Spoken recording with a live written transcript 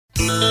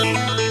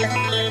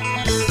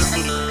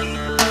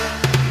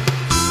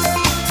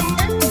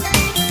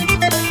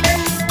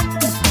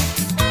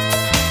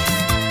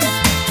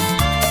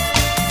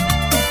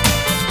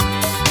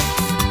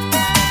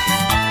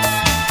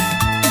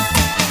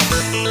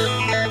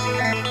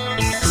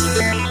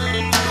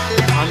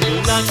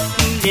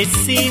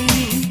ලෙසින්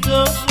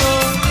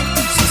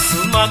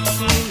සුසුමක්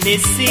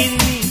ලෙසින්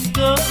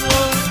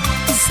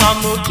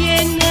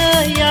සමුගෙන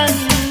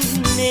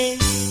යන්නේ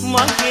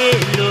මගේ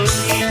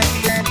ලොවි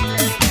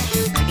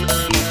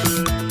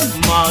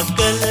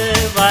මාකල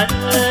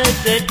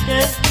වරදට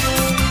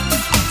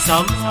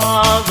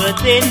සමාව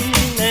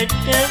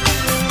දෙන්නට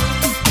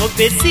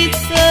ඔබේ සිත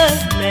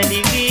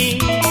මැලිවී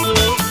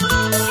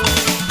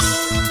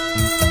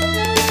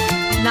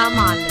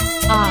Namal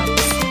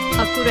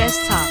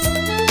අකුරැස්සා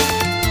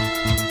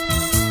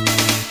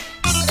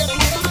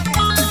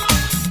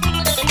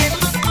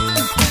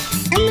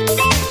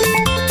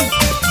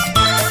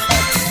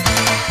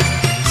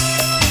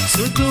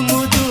සුදු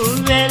මුදු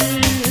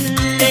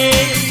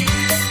වැල්ලේ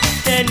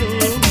තනු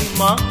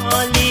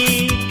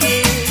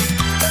මාලිගේ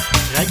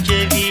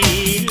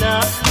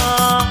රජවීලා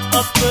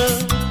අප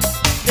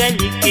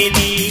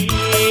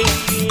දැලිකෙලියේ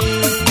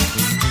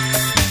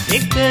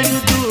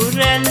එකරුදු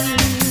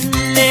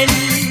රැල්ලෙන්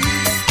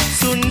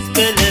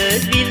සුන්කල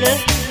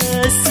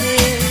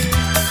විලසේ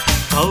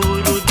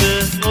කවුරුද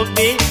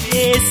ඔබේ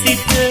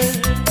සිත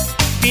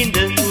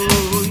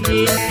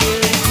බිඳවූයේ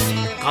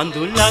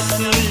කඳුලක්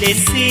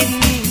ලෙසින්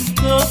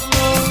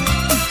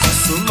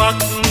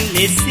සුසුමක්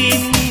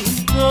ලෙසින්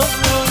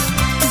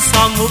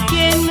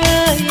සමුගෙන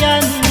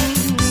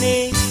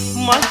යන්නේ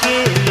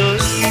මගේ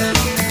ලොවි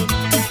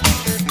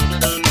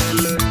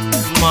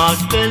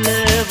මාකල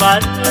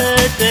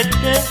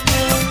වරදට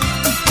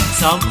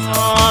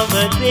සමාව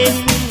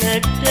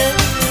දෙන්නට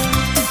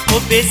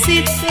ඔබේ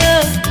සිත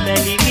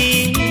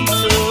මැලිවී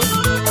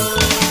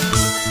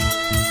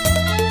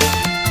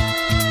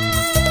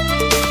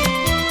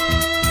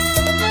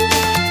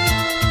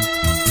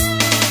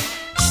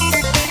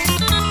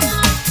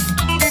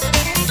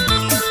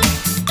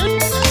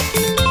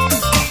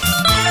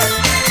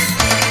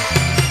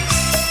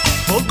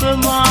ඔබ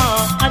මා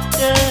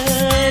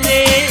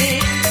අතරේ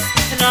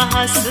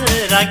රහස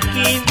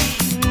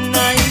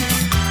රකින්නයි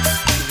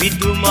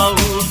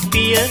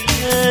විදුමව්පියසේ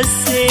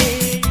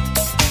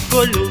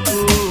ගොළු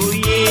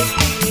වූයේ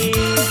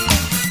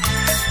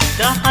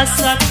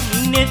දහසක්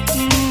නෙත්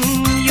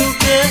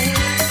යුග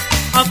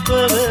අපව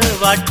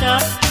වටා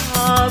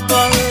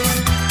බව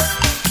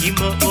කිම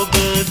ඔබ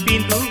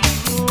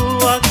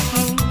බිඳුවක්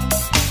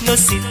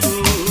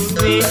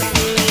නොසිතුවේ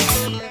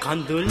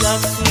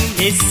කඳුලක්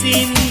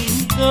ලෙසින්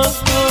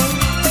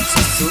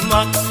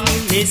සුසුමක්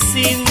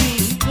ලෙසින්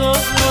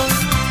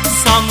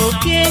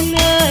සමුගෙන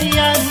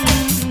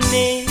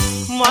යන්නේ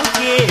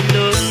මගේ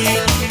ලොවි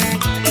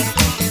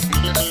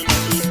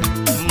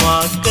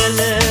මාකල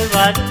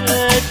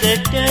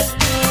වරදට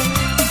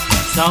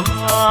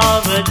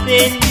සමාව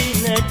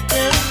දෙන්නට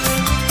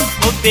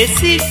ඔබේ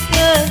සිත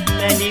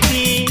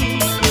මැලිවී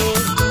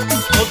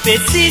ඔබේ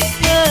සිත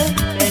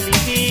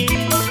මැලිවී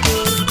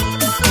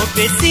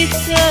ඔබේ සිත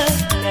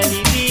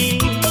මැලිවී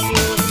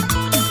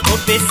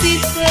ඔබේ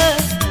සිත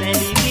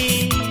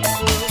මැලිවී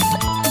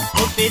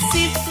ඔබේ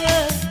සිත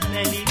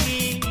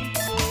මැලිවී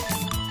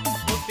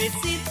ඔබේ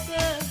සිත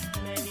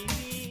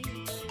මැලිවී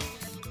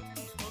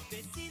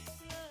ඔබේ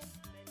සිත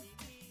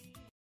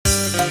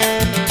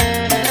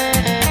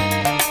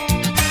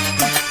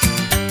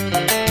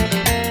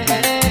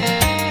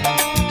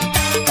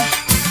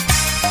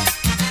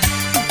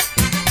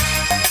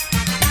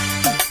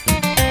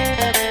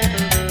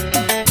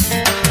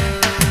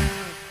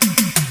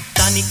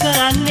තනි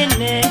කරන්නේ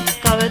නෑ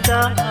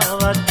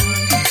කවදාවත්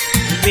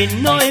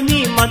වෙන්නොෙමි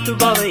මතු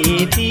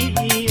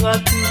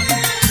භවයේදීවත්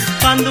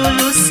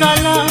කඳුළු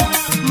සලා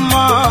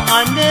මා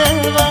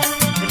අඬවා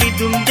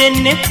රිදුම්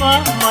දෙන්න එපා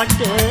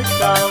මට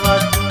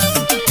තාවත්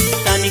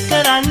තනි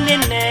කරන්නේ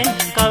නෑ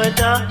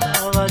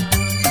කවදාවත්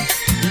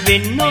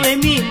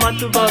වෙන්නොෙමි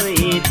මතු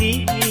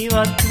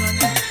භවයේදීවත්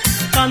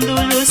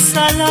කඳුළු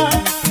සලා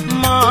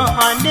මා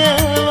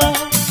අඬවා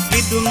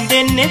රිදුම්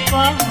දෙන්න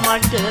එපා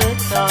මට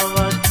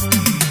තාවත්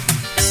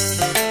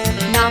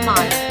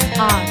Namal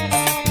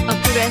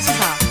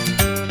අකුරැස්සා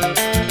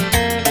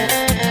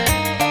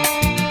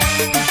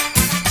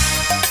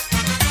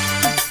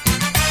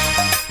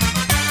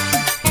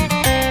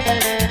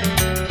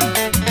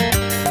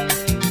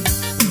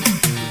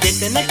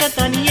දෙතනක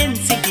තනියෙන්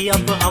සිටි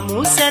අප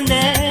හමු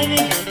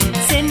සැඳෑවේ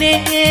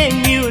සෙනෙහේ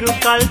මියුරු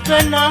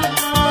කල්පනා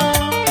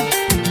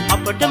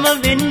අපටම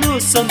වෙන්නු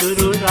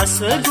සොඳුරු රස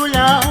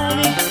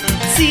ගුලාවේ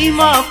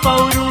සීමා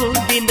පවුරු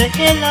බිඳ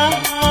හෙලා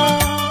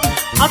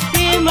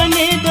අපේම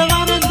නේද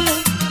වරද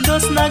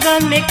දොස්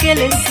නගන්නේ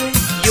කෙලෙස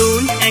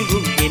යෝන්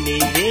ඇඟුම්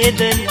කෙනේ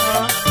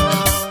වේදනා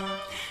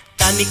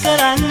තනි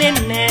කරන්නේ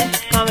නෑ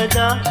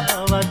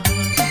කවදාවත්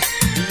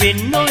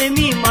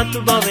වෙන්නොෙමි මතු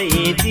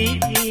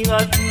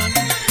භවයේදීවත්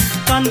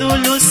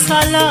කඳුළු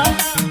සලා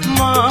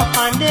මා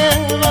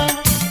අඬවා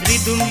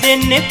රිදුම්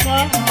දෙන්න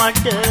එපා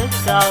මට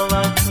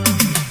තාවත්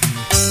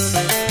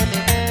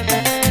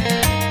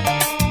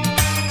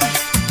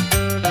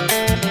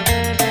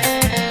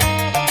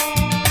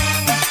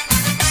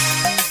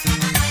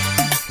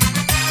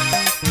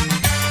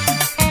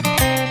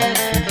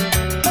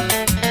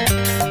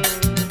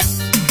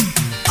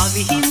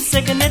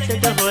අවිහිංසක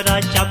නැතද හොරා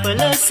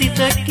චපල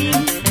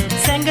සිතකින්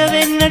සැඟ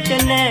වෙන්නට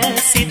නෑ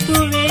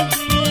සිතුවේ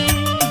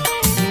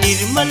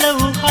නිර්මල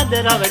වූ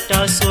හදරවට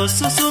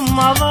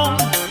සොසුසුම්මව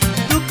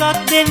දුකක්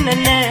දෙන්න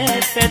නෑ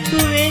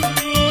පැතුවේ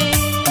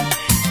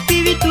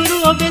පිවිතුරු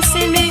ඔබේ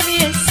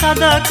සෙනෙහේ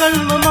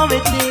සදාකල්ම මම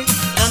වෙතේ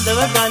රඳව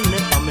ගන්න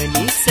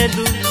පමණි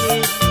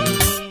සැදුවේ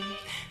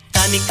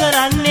තනි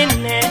කරන්නේ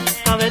නෑ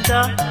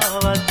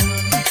කවදාවත්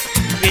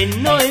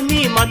වෙන්නොයි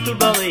මේ මතු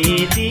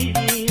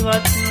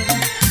භවයේදීවත්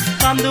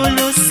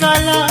කඳුළු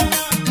සලා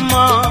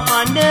මා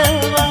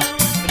අඬවා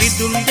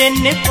රිදුම්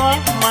දෙන්න එපා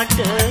මට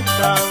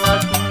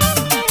තවත්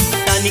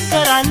තනි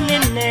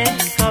කරන්නේ නෑ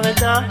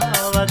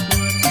කවදාවත්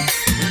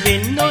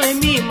වෙන්නොයි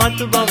මේ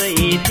මතු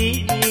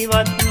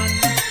භවයේදීවත්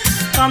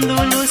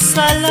කඳුළු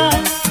සලා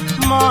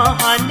මා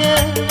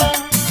අඬවා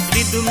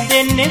රිදුම්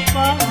දෙන්න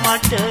එපා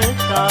මට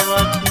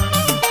තවත්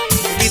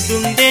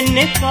රිදුම් දෙන්න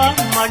එපා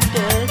මට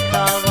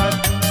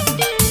තවත්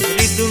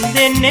රිදුම්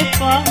දෙන්න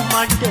එපා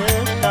මට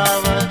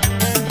තවත්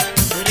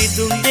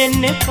රිදුම්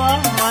දෙන්න එපා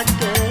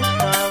මට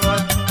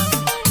තවත්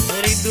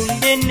රිදුම්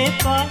දෙන්න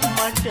එපා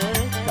මට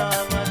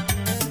තවත්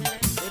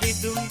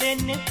රිදුම්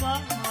දෙන්න එපා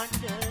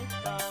මට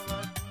තවත්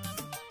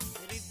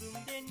රිදුම්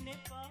දෙන්න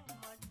එපා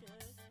මට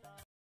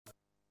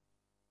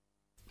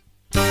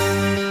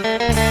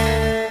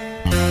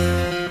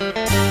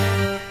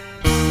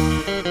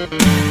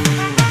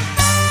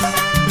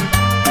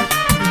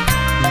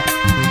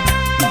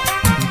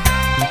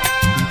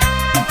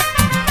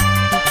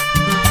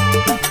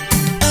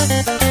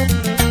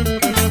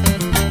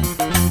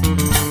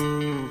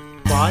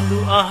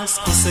අහස්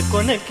කුස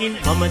කොනකින්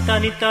මම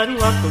තනි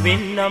තරුවක්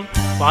වෙන්නම්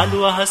පාළු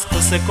අහස්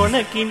කුස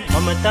කොනකින්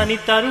මම තනි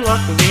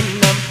තරුවක්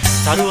වෙන්නම්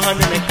තරු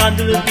හඳන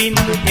කඳුළු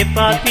බින්දු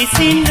එපා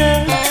පිසින්න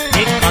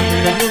එක්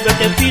කඳුළ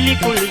නුඹට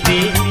පිළිකුල්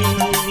වේවි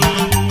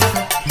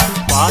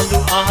පාළු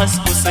අහස්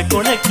කුස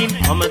කොනකින්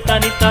මම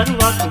තනි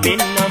තරුවක්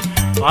වෙන්නම්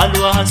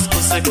පාළු අහස්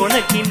කුස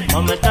කොනකින්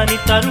මම තනි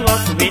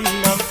තරුවක්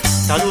වෙන්නම්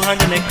තරු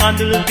හඳන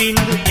කඳුළු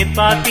බින්දු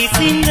එපා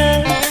පිසින්න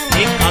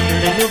එක්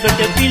කඳුළ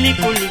නුඹට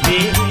පිළිකුල්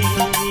වේවි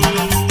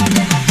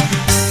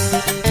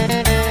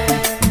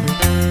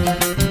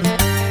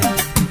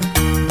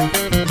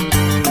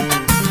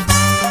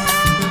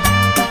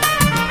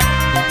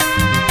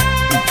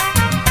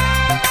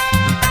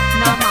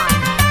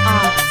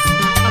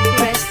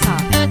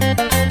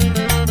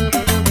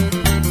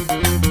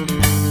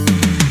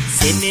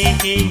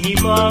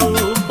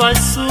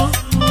පසු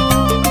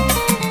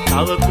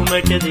තව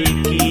කුමටද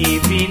කී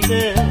බිඳ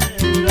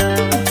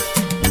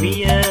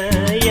විය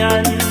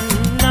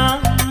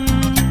යන්නම්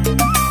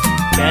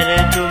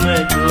පැරදුම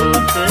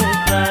දෝත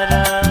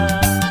කරා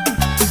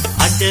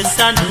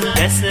අදසන්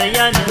දැස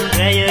යන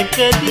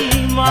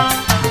රැයකදී මා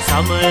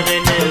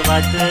සමරන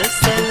වද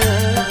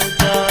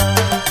සලදා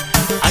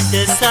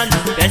අදසන්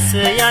දැස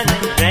යන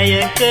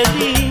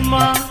රැයකදී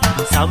මා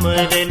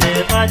සමරන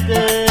වද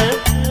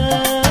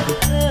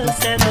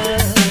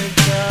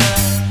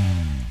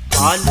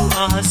පාළු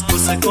අහස්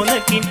කුස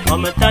කොනකින්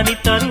මම තනි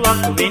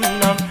තරුවක්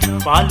වෙන්නම්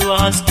පාළු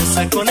අහස් කුස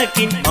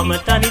කොනකින් මම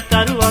තනි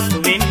තරුවක්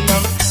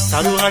වෙන්නම්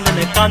තරු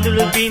හඳන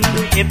කඳුළු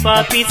බින්දු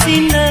එපා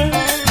පිසින්න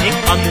එක්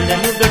කඳුළ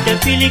නුඹට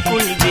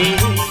පිළිකුල්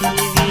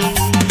වේවි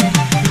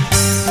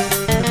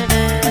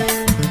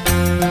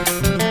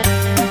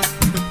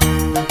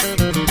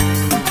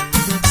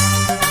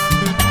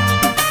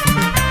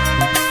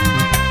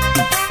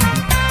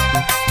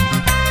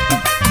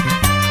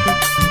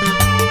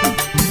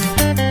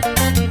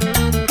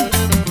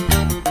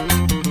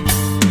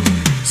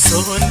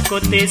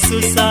කොතේ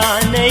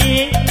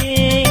සුසානයේ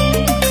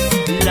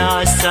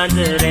ලාසඳ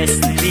රැස්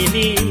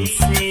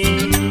විලිසේ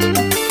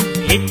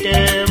හිට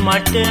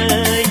මට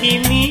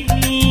හිමි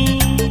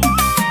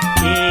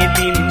ඒ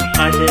බිම්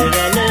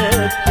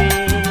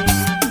කඩරැළපේ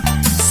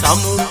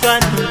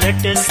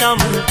සමුගන්නට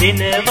සමු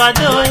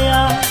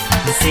දෙනවදොයා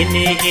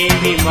සෙනෙහි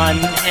විමන්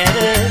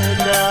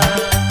ඇරදා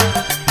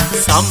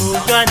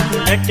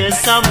සමුගන්නට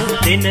සමු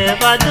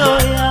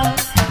දෙනවදොයා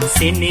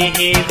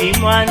සෙනෙහි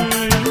විමන්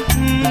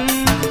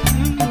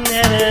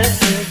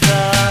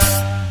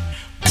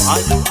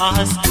පාළු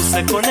අහස් කුස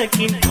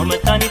කොනකින් මම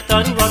තනි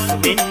තරුවක්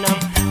වෙන්නම්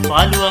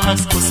පාළු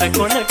අහස් කුස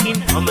කොනකින්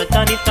මම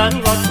තනි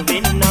තරුවක්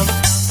වෙන්නම්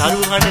තරු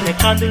හඬන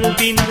කඳුළු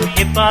බින්දු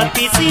එපා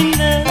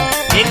පිසින්න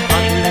එක්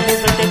කඳුළ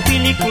නුඹට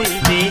පිළිකුල්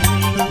වේවි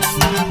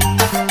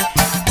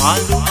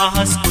පාළු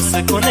අහස් කුස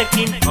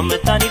කොනකින් මම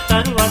තනි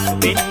තරුවක්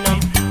වෙන්නම්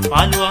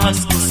පාළු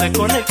අහස් කුස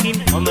කොනකින්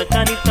මම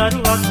තනි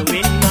තරුවක්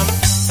වෙන්නම්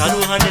තරු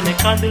හඬන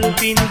කඳුළු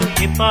බින්දු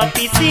එපා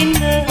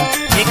පිසින්න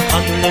එක්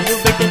කඳුළ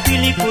නුඹට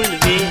පිළිකුල්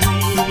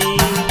වේවි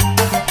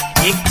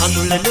එක්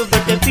කඳුළ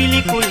නුඹට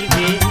පිළිකුල්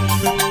වේවි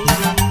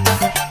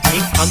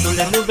එක්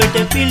කඳුළ නුඹට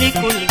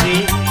පිළිකුල් වේවි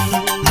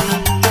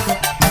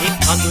එක්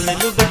කඳුළ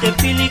නුඹට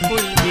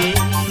පිළිකුල් වේවි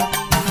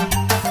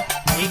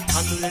එක්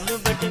කඳුළ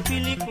නුඹට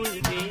පිළිකුල්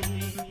වේවි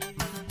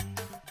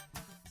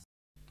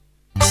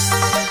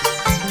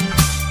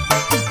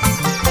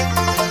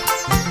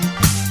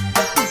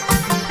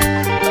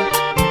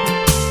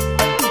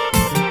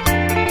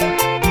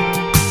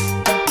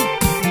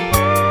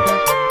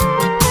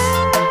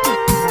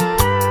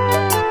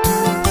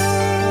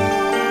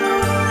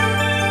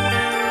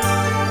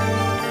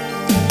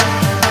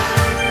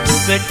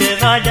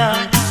වඩා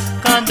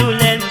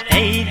කඳුලෙන්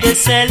ඇයිද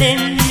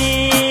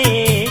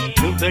සැලෙන්නේ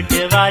නුඹට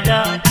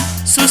වඩා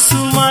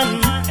සුසුමන්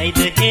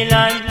ඇයිද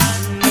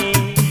හෙලන්නේ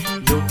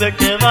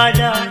නුඹට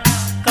වඩා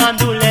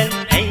කඳුලෙන්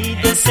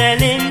ඇයිද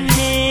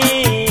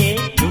සැලෙන්නේ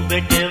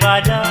නුඹට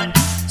වඩා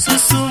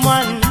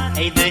සුසුමන්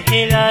ඇයිද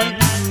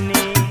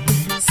හෙලන්නේ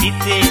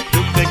සිතේ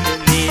දුකට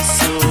මේ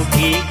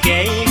සෝකී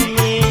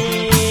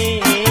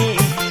ගැයෙන්නේ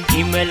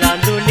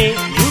හිමලඳුනේ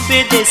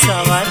නුඹේ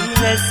දෙසවන්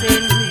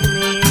වැසෙන්නේ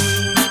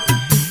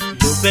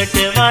නුඹට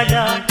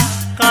වඩා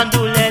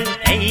කඳුලෙන්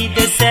ඇයිද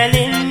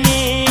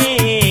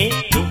සැලෙන්නේ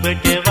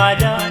නුඹට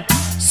වඩා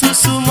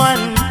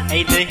සුසුමන්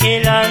ඇයිද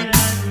හෙලන්නේ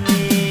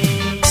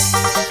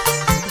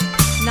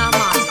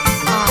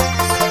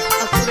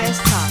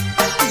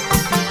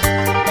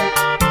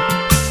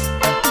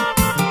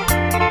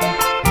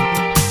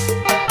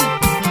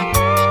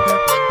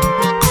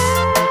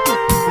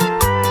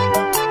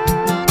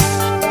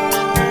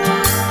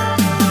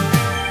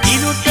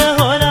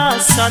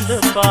සඳ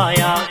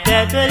පායා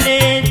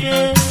පැබලේද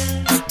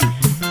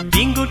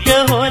බිඟුට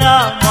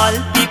හොරා මල්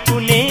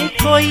පිපුනේ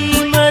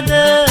කොයිමද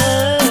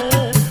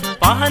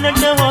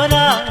පහනට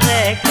හොරා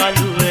රෑ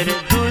කළුවර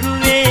දුරු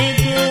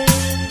වේද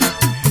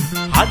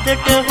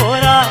හදට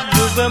හොරා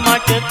නුඹ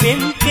මට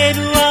පෙම්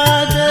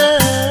කෙරුවාද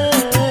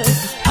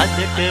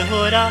හදට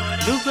හොරා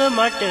නුඹ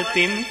මට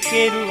පෙම්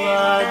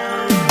කෙරුවාද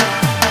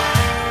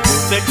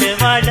නුඹට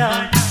වඩා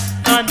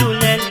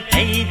කඳුලෙන්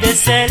ඇයිද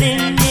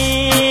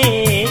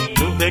සැලෙන්නේ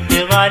නුඹට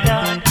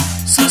වඩා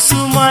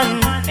සුසුමන්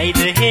ඇයිද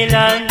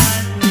හෙලන්නේ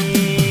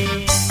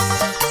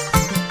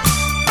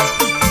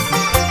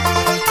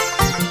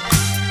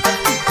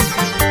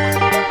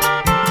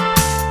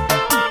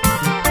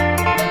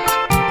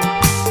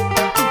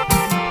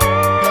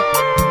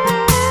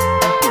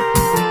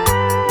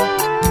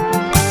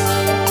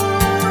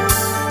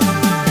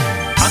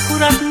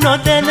අකුරක්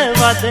නොදැන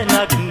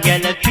වදනක්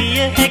ගැලපිය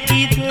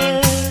හැකිද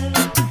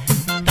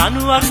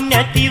තනුවක්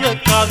නැතිව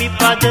කවි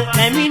පද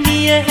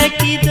ඇමිනිය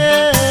හැකිද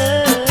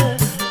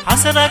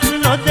හසරක්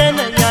නොදැන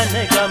යන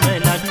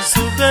ගමනක්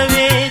සුබ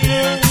වේද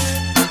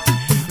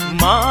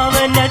මාව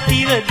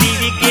නැතිව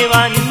දිවි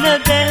ගෙවන්න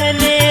බැහැ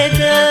නේද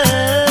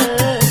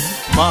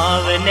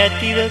මාව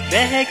නැතිව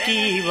බැහැ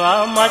කීවා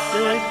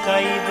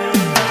මතකයිද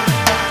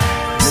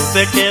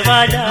නුඹට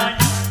වඩා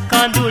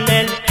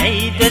කඳුලෙන්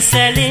ඇයිද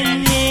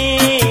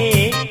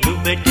සැලෙන්නේ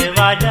නුඹට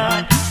වඩා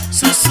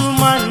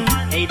සුසුමන්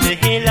ඇයිද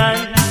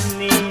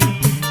හෙලන්නේ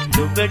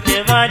නුඹට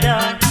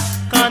වඩා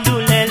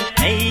කඳුලෙන්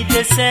ඇයිද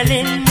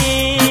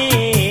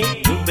සැලෙන්නේ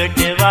නුඹට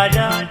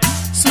වඩා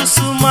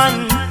සුසුමන්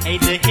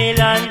ඇයිද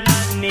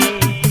හෙලන්නේ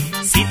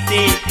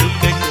සිතේ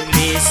දුකට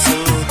මේ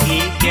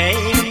සෝකී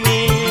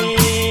ගැයෙන්නේ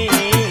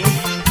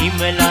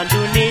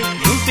හිමලඳුනේ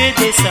නුඹේ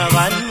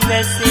දෙසවන්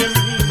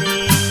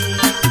වැසෙන්නේ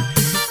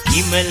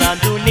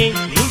හිමලඳුනේ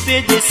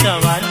නුඹේ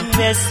දෙසවන්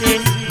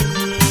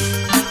වැසෙන්නේ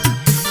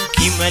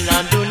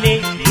හිමලඳුනේ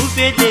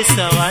නුඹේ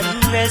දෙසවන්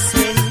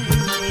වැසෙන්නේ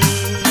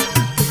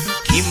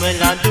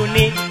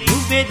හිමලඳුනේ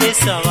නුඹේ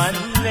දෙසවන්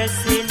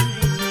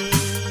වැසෙන්නේ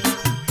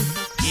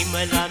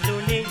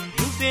හිමලඳුනේ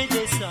නුඹේ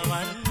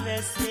දෙසවන්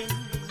වැසෙන්නේ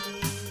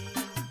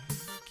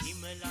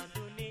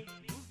හිමලඳුනේ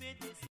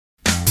නුඹේ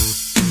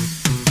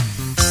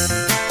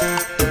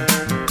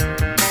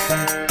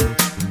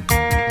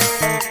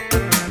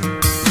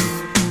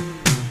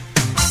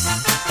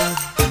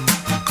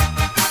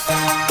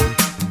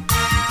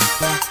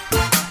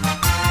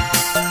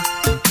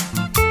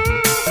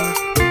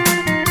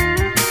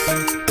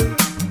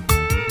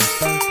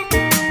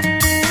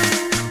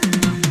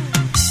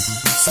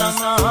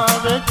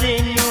සමාව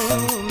දෙනු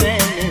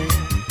මැන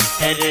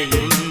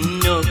හැරයුම්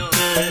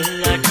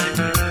නොකලට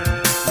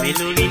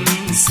මෙලොවින්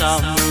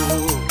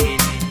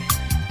සමුගෙන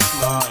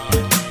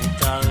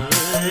මායතවසේ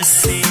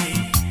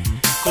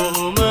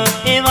කොහොම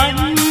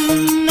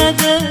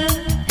එවන්නද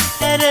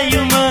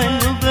හැරයුම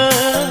නුඹ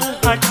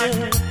හට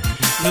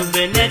නුඹ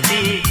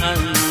නැති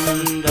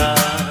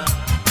හන්දා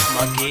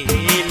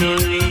මගේ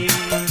ලොවේ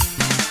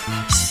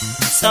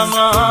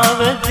සමාව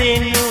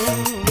දෙනු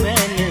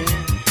මැන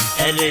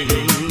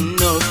හැරයුම්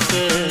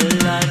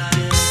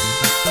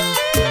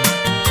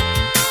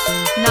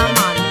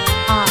Namal,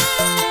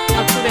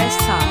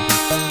 Akuresa.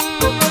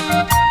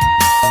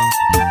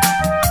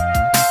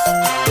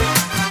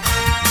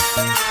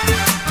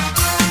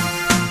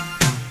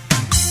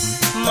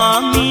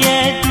 Mamiye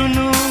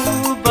dunu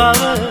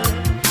bawa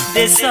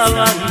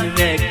desawan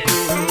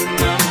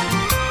vekuna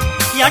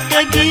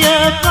yata giya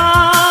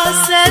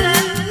pasal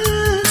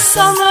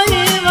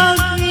samaye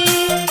wagi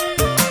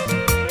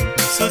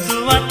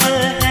suduwat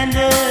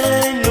handa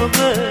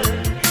nuba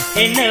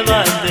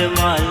enawad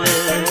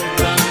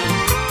malaka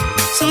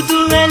sudu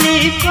veli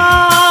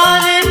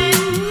paren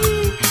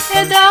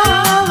eda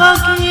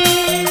wagi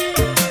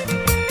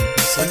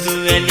sudu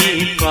veli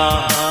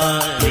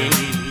paren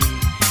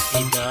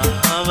eda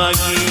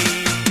wagi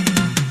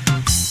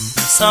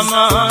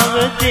සමාව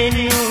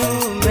දෙනු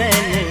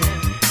මැන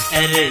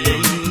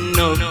ඇරයුම්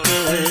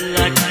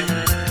නොකලට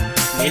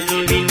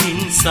මෙලොවින්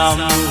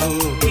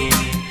සමුගෙන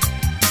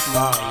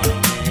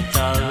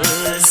මායතවසේ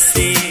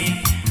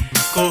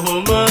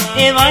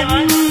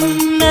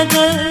එවන්නද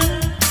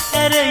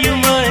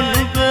ඇරයුම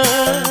නුඹ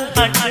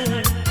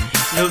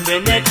නුඹ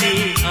නැති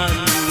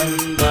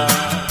අන්දා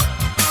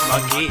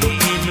මගේ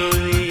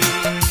නොවේ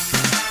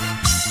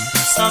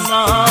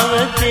සමාව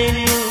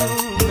දෙනු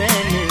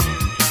මැන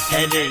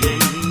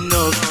ඇරයුම්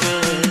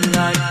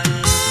නොකළට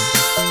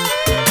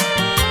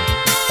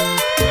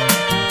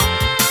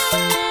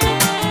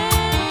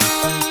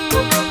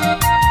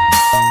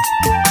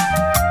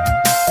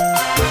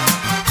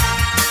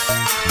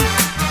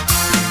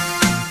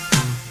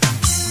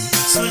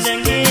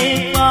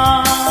සුළඟේ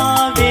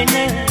පාවෙන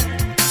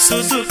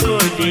සුදු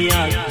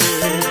කොඩියක්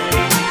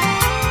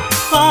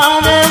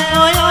පාර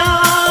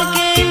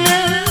හොයාගෙන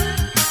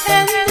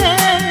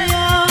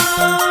ඇඳයාමේ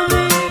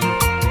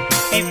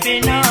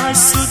පිපෙනා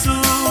සුදු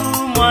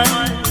මල්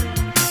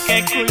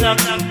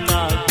කැකුලක්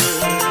තාක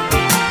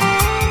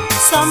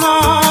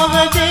සමාව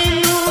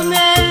දෙනු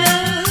මැන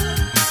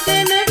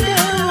දෙනට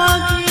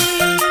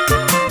වගේ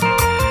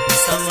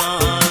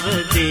සමාව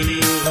දෙනු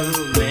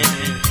මැන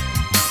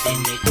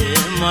දෙනට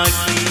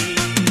මගේ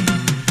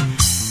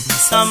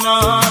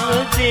සමාව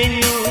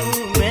දෙනු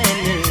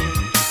මැන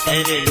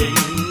ඇරෙන්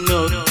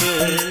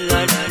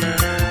නොකළට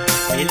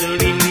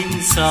මෙලොවින්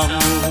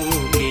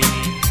සමුගෙන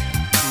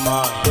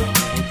මාන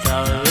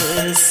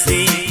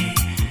දවසේ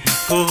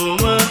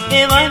කොහොම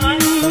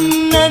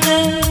එවන්නද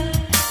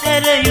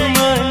ඇරයුම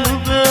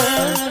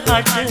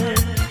නුඹට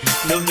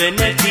නුඹ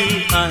නැති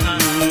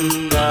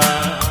අන්දා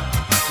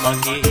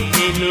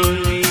මගේ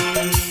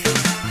ලොවේ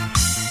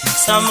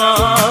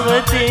සමාව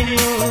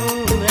දෙනු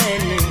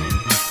මැන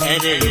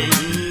ඇරෙන්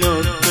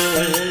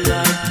නොකළට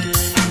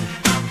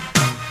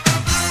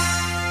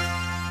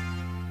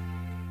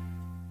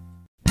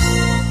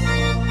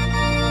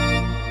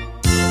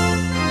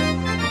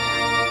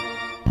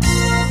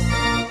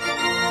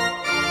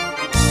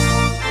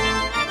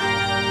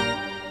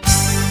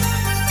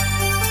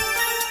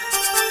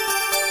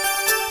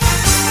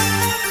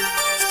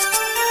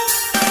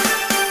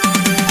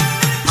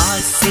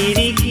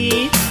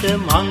ආසිරිගීත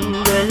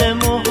මංගල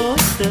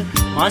මොහොත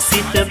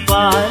මසිත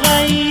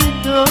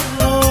පාරයිදෝ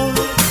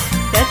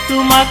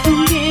පැතුමක්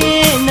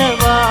ගේන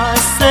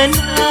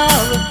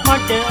වාසනාව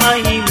මට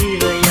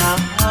අහිමිවයා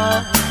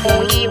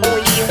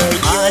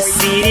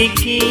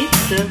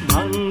ආසිරිගීත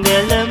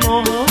මංගල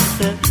මොහොත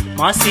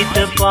මසිත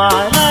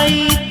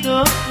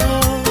පාරයිදෝ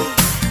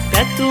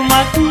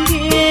පැතුමක්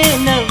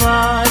ගේන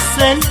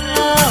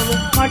වාසනාව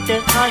මට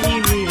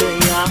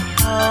අහිමිවයා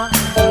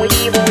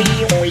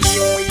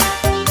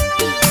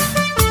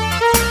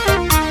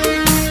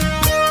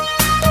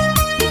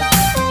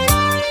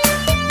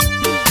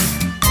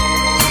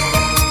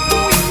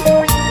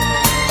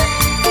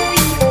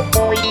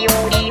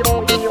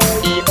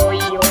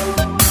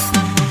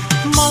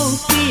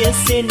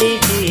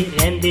සෙනෙහි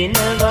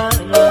රැඳෙනවා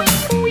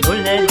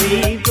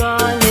ඔලවී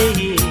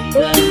ගාලෙහි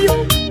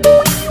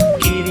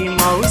කිරි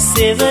මව්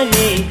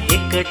සෙවනේ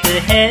එකට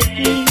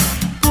හැටි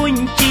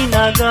පුංචි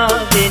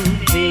නගාවෙන්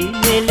වෙයි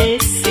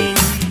මෙලෙසින්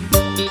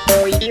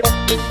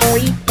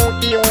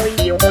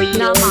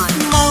Namal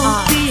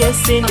මව්පිය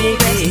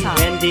සෙනෙහි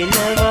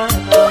රැඳෙනවා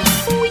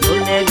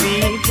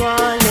ඔලවී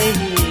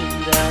ගාලෙහි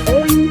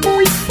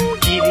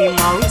කිරි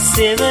මව්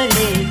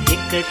සෙවනේ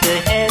එකට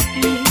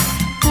හැටි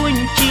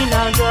පුංචි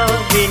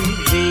නගාවෙන්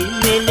වෙයි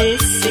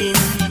මෙලෙසින්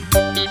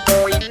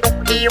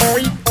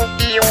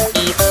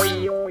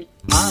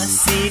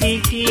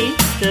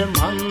ආසිරිගීත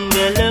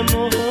මංගල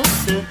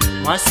මොහොත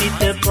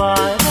මසිත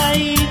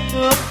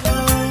පාරයිදෝ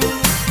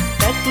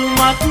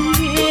පැතුමක්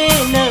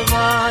ගේන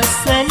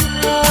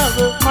වාසනාව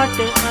මට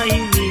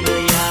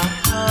අහිමිවයා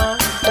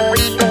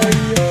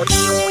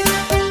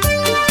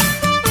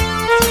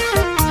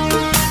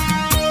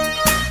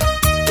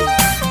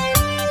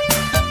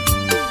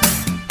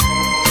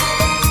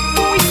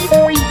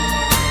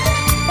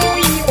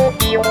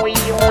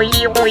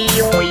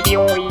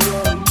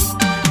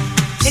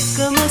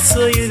එකම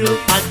සොයුරු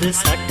අද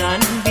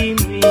සටන්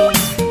බිමේ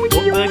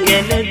ඔබ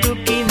ගැන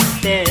දුකින්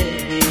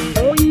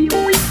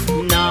තැවේ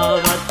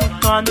නාවත්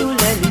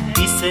කඳුලැලි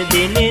පිස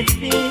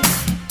දෙනෙතේ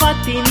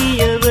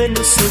පතිනිය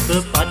වනු සුබ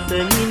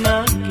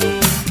පතමිනාගේ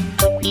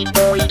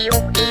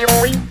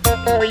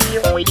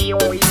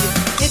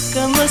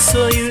එකම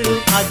සොයුරු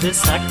අද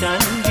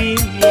සටන්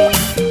බිමේ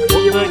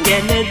ඔබ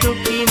ගැන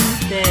දුකින්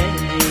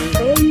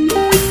තැවේ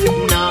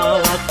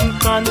නාවත්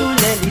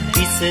කඳුලැලි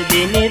පිස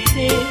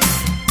දෙනෙතේ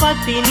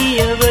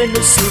පතිනිය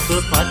වනු සුබ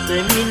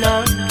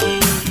පතමිනාගේ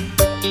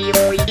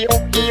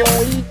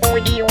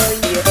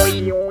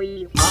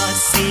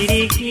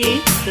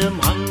ආසිරිගීත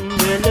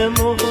මංගල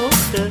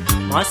මොහොත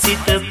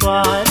මසිත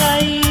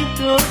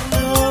පාරයිදෝ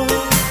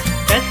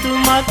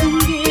පැතුමක්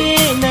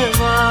ගේන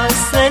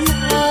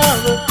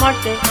වාසනාව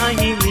මට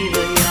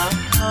අහිමිවයා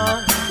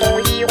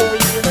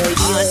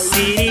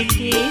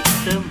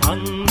ආසිරිගීත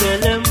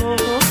මංගල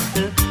මොහොත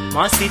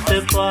මසිත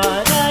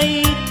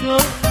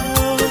පාරයිදෝ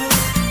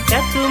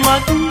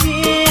පැතුමක්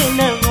ගේන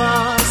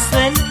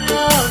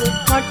වාසනාව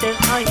මට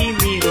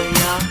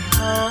අහිමිවයා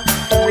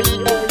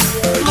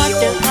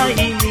මට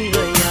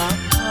අහිමිවයා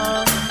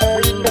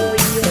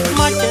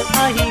මට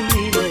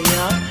අහිමිවයා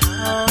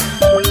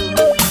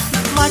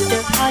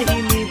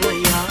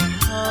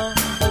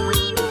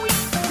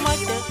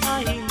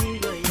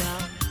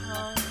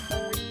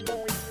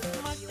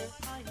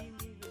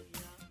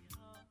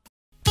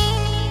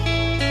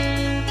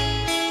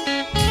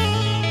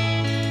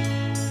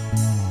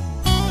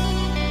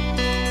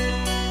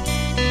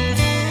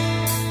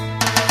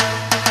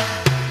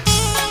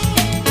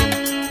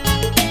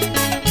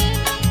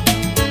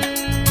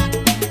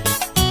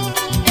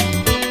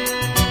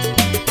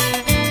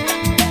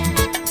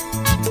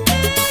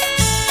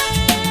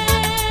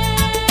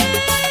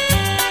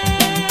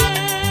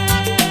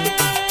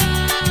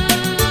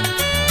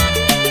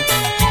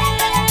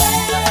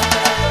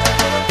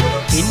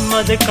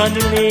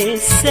කඳුලේ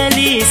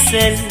සැලී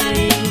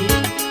සැලී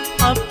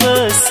අප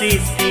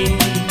සිතින්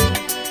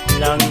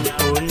ලං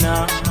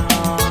වුණා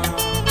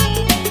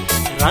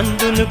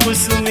රන්දුණු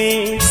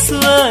කුසුමේ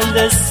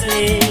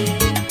සුවඳසේ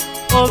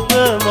ඔබ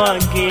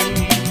මගෙන්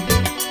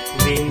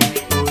වෙන්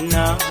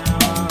වුණා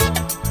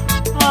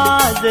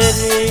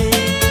ආදරේ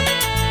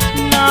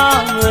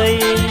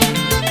නාමයෙන්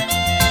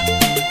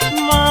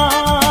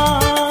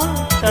මා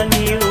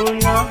තනි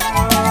වුණා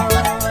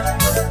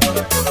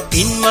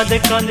පින්මද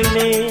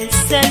කඳුලේ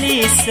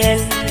සැලී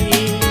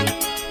සැලී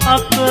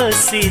අප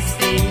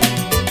සිතින්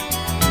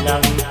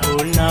ලං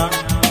වුණා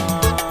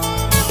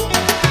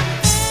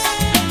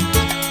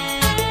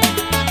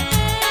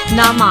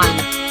Namal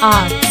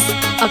Arts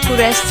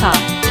Akuresa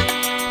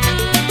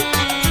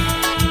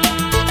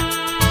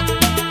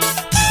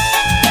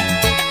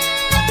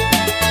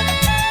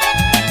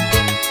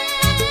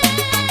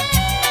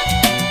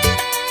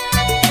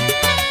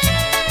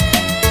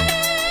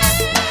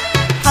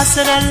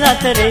හසරල්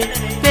අතරේ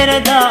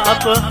පෙරදා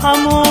අප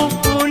හමු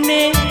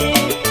වුණේ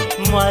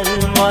මල්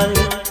මල්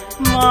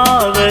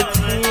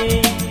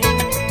මාවතේ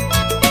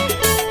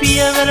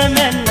පියවර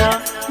මැන්නා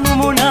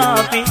මුමුණා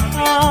අපි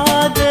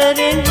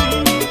ආදරෙන්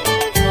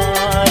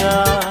පාරාදීසයේ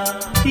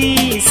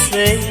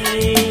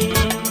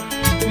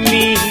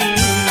මිහි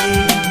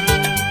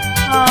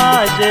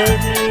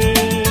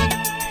ආදරේ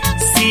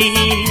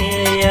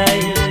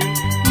සිහිනයයි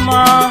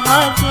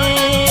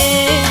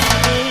මහදේ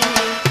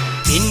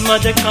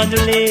පින්මද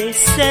කඳුලේ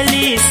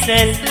සැලී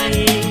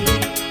සැලී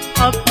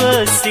අප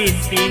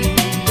සිතින්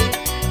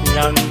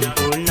ලං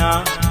වුණා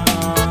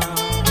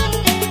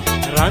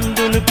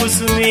රන්දුණු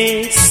කුසුමේ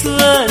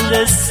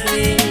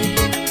සුවඳසේ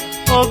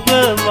ඔබ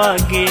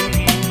මගෙන්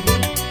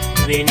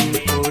වෙන්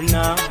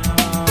වුණා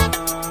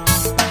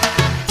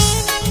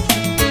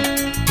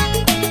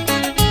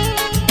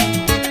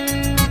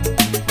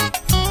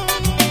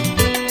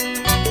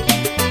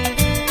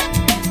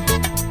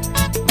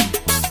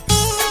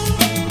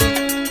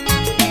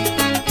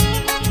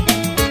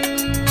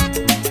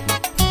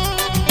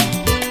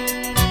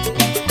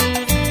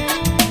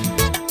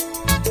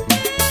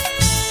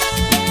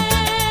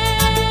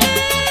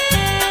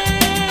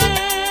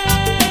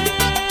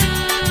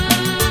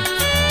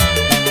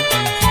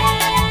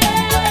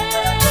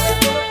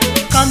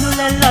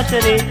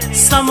අතරේ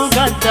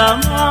සමුගත්තා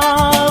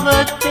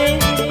මාවතේ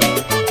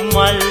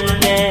මල්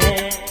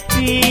නෑ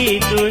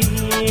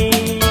පීදුනේ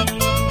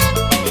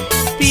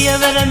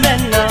පියවර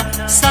මැන්නා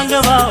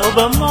සංගවා ඔබ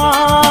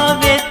මා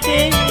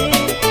වෙතේ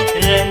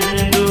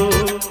රැඳු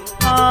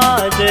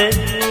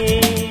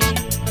ආදරේ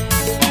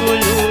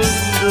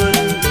කුළුඳුල්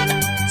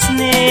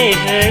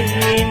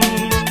ස්නේහයෙන්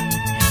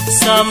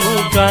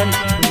සමුගන්න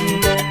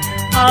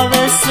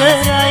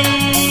අවසරයි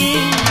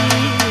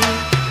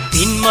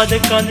පින්මද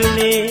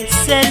කඳුලේ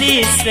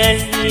සැලී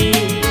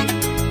සැලී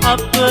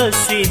අප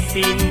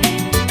සිතින්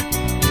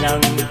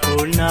ලං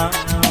වුණා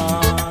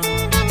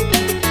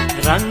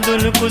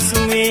රන්දුණු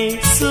කුසුමේ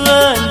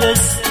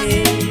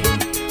සුවඳසේ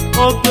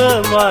ඔබ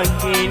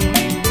මගෙන්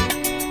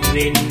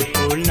වෙන්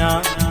වුණා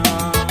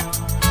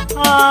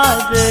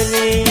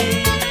ආදරේ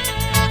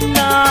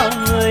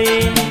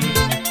නාමයෙන්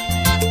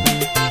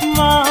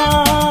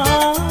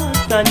මා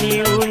තනි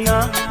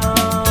වුණා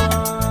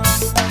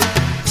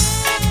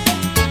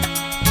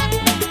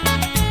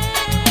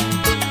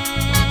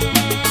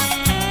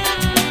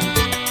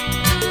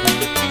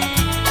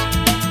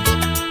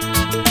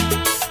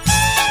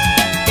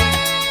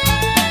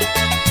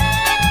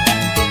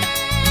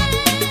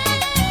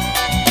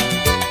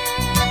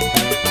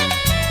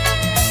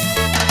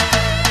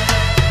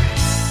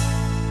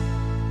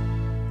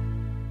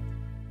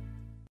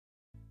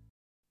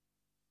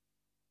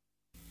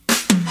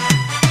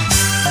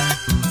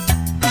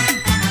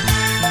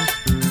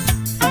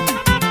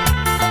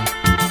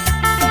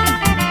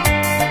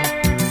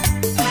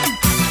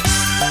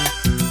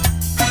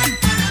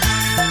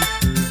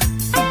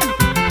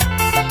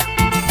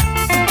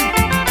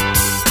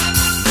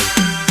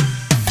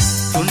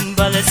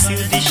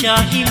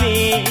शाही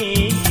में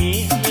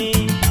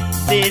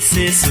देश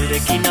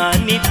सुरकिना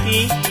नीति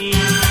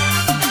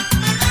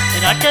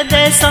रट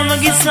दे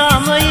समगि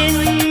सामयन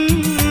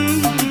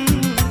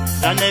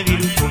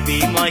रणविरु कुबी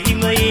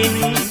महिमयन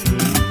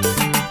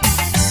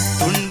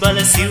उन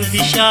बल सिव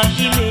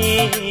दिशाही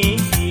में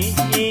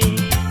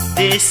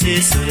देश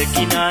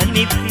सुरकिना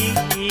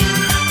नीति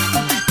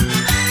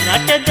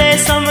रट दे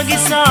समगि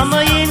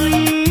सामयन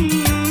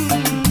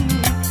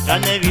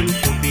रणविरु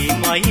कुबी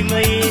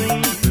महिमयन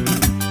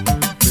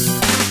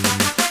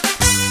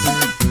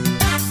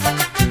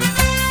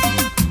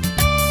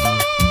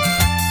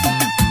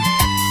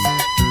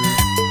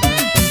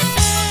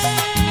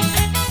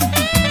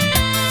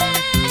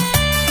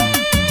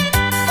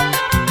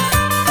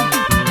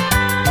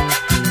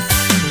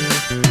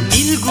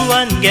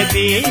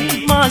ගැබේ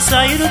මා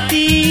සයුරු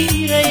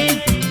තීරයේ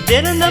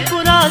දෙරණ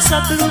පුරා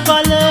සතුරු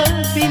බල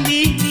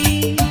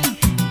පිඳී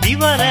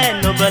දිවරෑ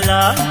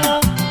නොබලා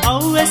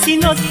අවැසි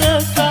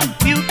නොතක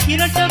පියු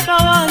කිරට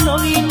පවා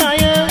නොවි ණය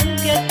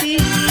ගැති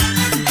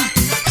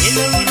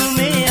එළවුරු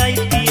මේ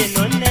අයිතිය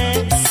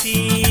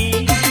නොනැසී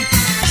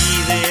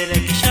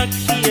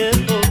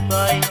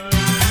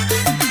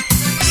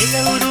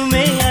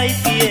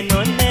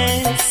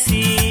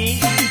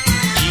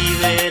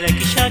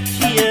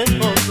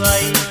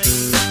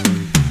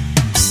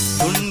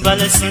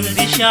තුන්බල සිව්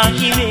දිශා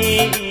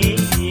හිමේ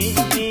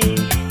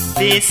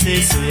දේශ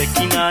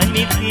සුරකිනා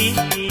නිති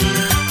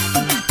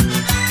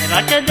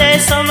රටදෑ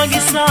සමග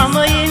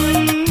සාමයෙන්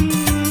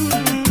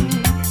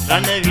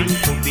රණවිරු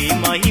ඔබේ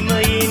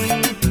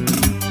මහිමයෙන්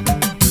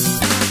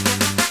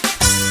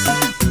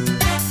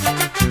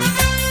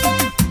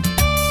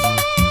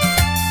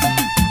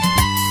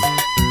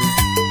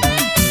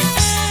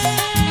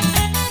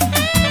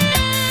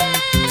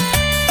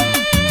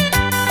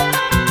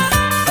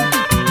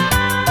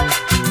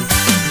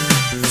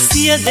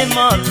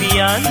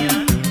දෙමාපියන්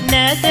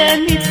නෑදෑ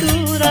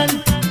මිතුරන්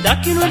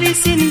දකිනු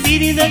රිසින්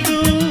බිරිඳදු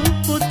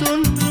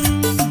පුතුන්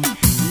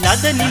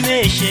ලද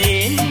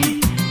නිමේෂයෙන්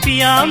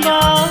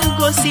පියාඹා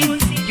ගොසින්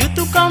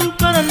යුතුකම්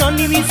කර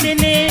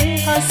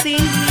නොනිවිසෙනේ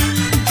හසින්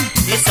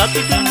ඒ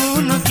සතුට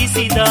මුණු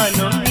කිසිදා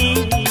නොමින්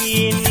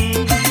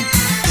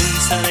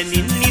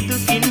තුන්සරණින්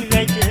නිදුකින්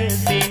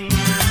වැජබෙන්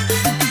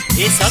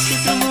ඒ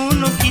සතුට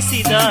මුණු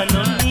කිසිදා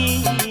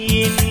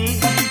නොමින්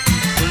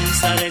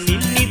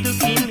තුන්සරණින්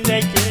නිදුකින්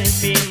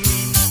වැජබෙන්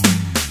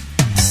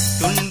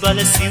තුන්බල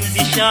සිව්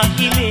දිශා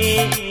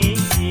හිමේ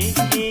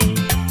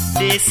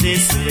දේශ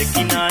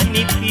සුරකිනා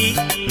නිති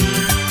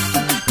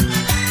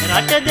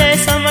රටදෑ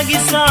සමග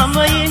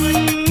සාමයෙන්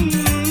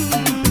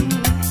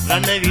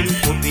රණවිරු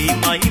ඔබේ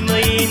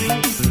මහිමයෙන්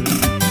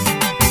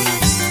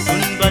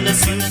තුන්බල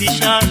සිව්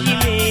දිශා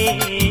හිමේ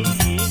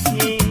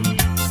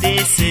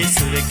දේශ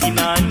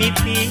සුරකිනා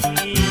නිති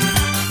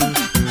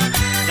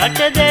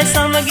රටදෑ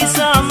සමග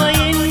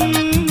සාමයෙන්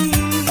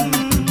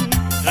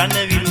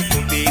රණවිරු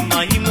ඔබේ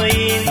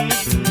මහිමයෙන්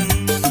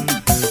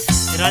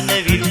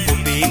රණවිරු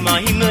ඔබේ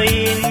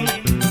මහිමයෙන්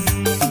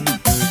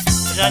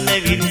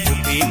රණවිරු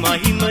ඔබේ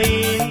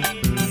මහිමයෙන්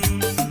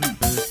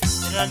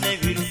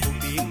රණවිරු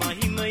ඔබේ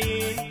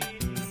මහිමයෙන්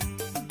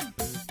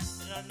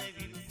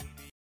රණවිරු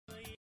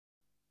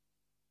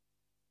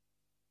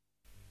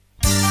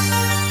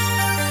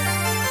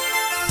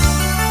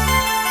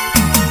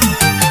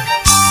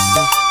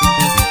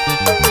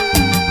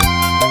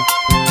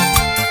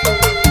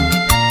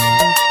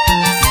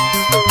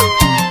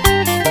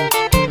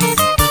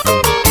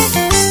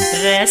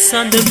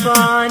සඳ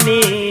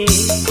පානේ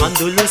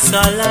අඳුළු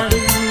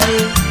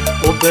සලන්නේ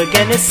ඔබ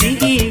ගැන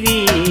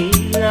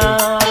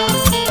සිහිවිලා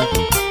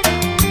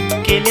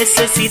කෙලෙස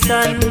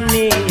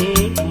සිතන්නේ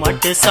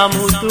මට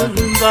සමුදුන්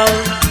බව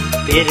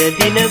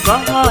පෙරදින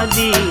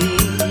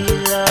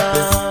බාදීලා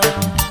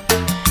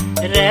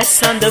රැ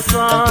සඳ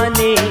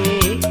පානේ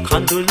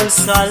කඳුළු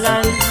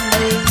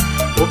සලන්නේ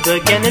ඔබ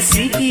ගැන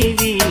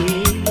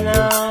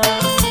සිහිවිලා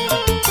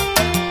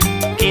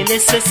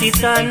කෙලෙස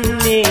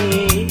සිතන්නේ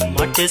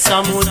මට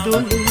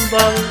සමුදුන් බව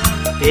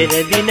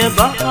පෙරදින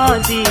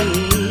බාදීලා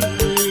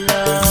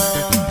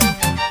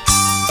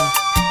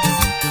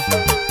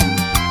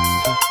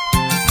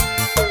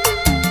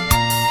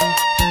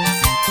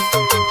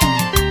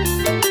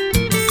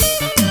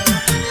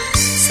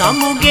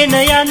සමුගෙන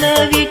යන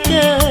විට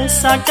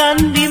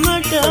සටන්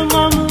බිමට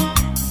මම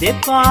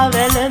දෙපා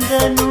වැළඳ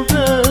නුඹ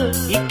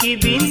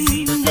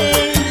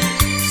ඉකිබින්දේ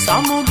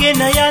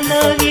සමුගෙන යන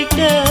විට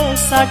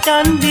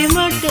සටන්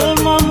බිමට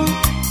මම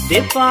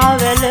දෙපා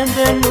වැළඳ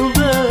නුඹ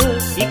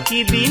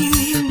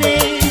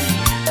ඉකිබින්දේ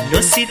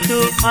නොසිතු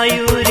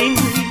අයුරින්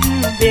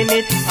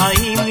දෙනෙත්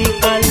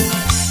අහිමිකල්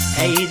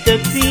ඇයිද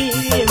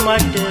පියේ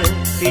මට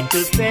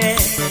පිටු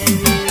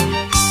පෑනේ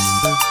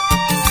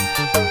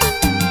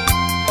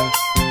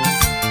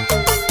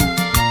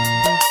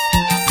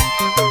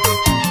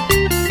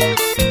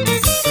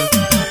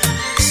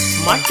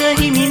මට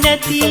හිමි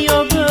නැති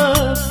ඔබ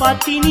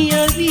පතිනිය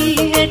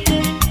වී හෙට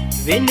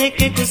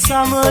වෙනෙකෙක්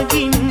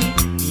සමගින්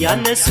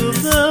යන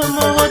සුබ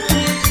මොහොත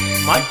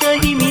මට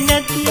හිමි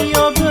නැති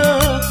ඔබ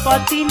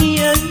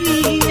පතිනිය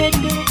වී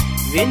හෙට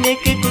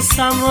වෙනෙකෙක්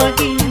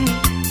සමගින්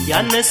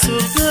යන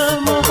සුබ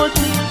මොහොත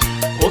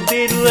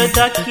ඔබේ රුව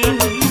දකින්න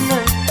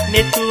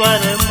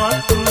නෙතුවර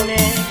මතු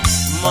නෑ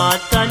මා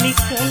තනි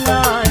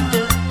කලාට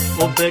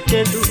ඔබට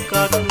දුකක්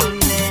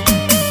නෑ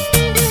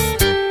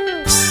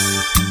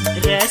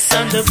රැ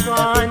සඳ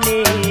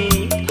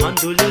පානේ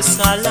අඳුළු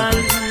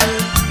සලන්නේ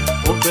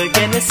ඔබ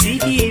ගැන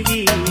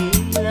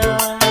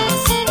සිහිවිලා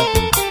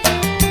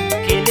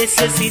කෙලෙස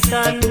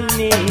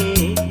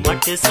සිතන්නේ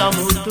මට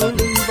සමුදුන්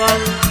බව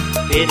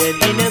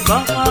පෙරදින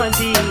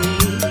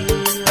බාදීලා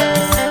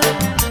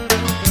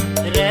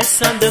රැ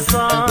සඳ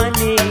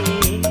පානේ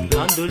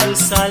අඳුළු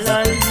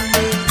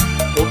සලන්නේ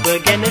ඔබ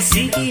ගැන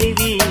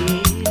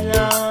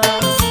සිහිවිලා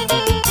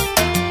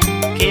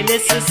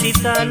කෙලෙස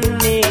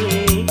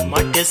සිතන්නේ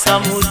මට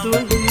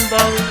සමුදුන් බව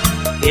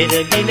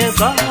පෙරදින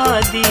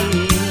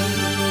බාදීලා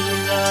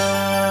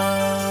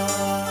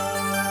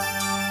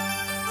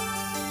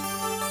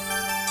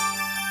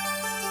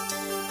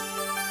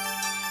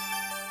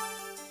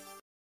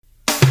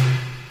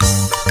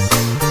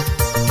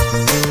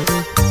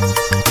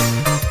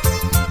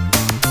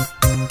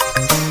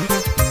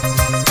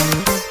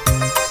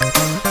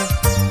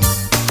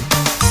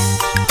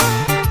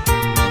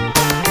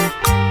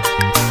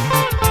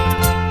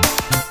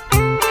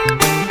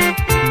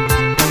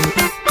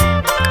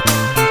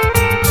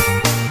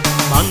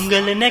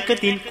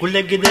නැකතින් කුල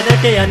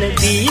ගෙදරට යන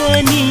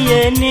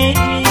දියණියනේ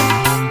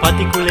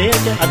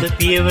පතිකුලයට අද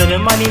පියවර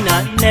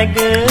මනිනා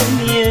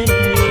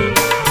නැගණියනේ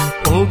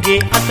ඔහුගේ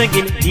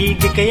අතගෙන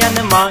දීගක යන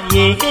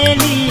මායේ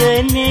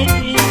එළියනේ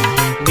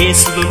මේ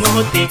සුබ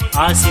මොහොතේ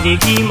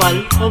ආසිරි මල්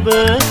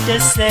ඔබට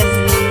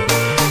සැලේ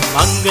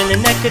මංගල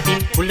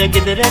නැකතින් කුල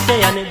ගෙදරට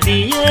යන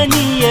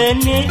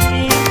දියණියනේ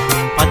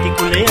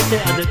පතිකුලයට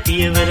අද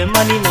පියවර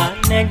මනිනා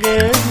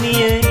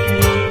නැගණියනේ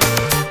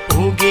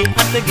ඔහුගේ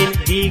අතගෙන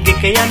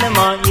දීගක යන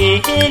මායේ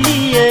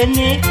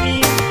එළියනේ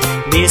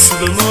මේ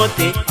සුබ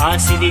මොහොතේ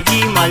ආසිරි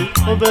මල්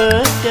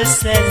ඔබට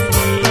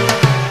සැලේ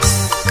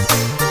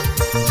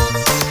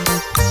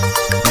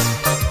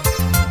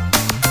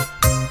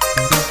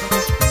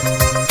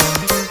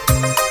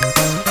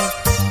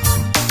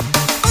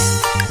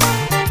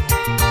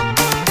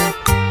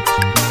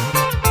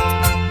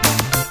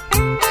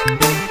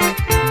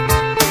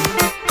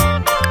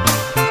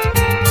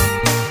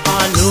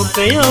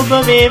ඔබ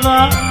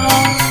වේවා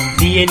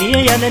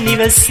දියණිය යන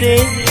නිවසේ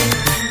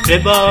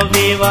ප්‍රභා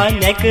වේවා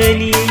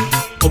නැකණියේ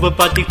ඔබ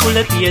පතිකුල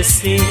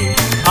පියසේ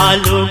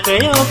ආලෝකය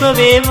ඔබ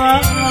වේවා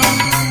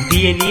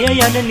දියණිය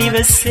යන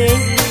නිවසේ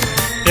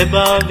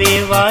ප්‍රභා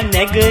වේවා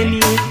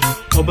නැගණියේ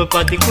ඔබ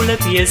පතිකුල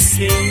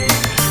පියසේ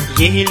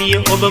යෙහෙළිය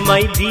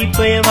ඔබමයි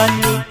දීපය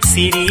වන්නේ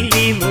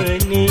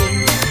සිරිවිමනේ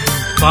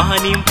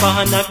පහනින්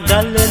පහනක්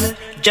දැල්වන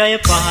ජය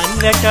පහන්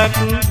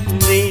වැටක්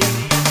වේ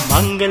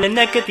මංගල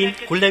නැකතින්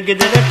කුල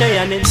ගෙදරට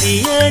යන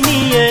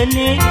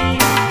දියණියනේ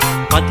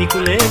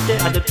පතිකුලයට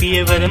අද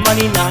පියවර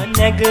මනිනා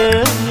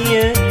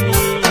නැගණියනේ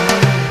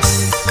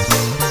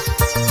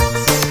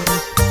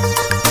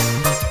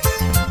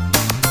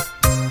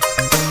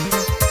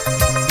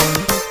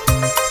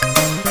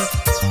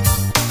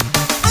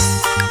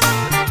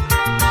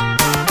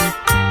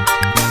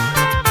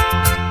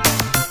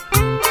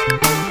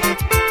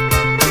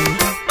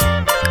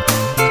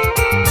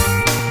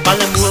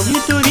පළමුව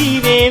මිතුරි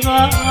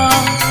වේවා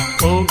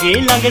ඔහුගේ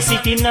ළඟ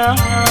සිටිනා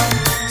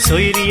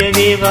සොයිරිය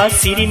වේවා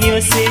සිරි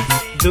නිවසේ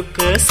දුක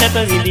සැප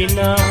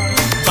විඳිනා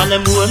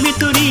පළමුව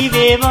මිතුරි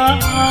වේවා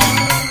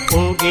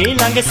ඔහුගේ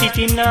ළඟ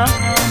සිටිනා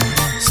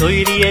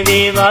සොයිරිය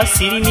වේවා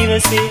සිරි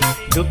නිවසේ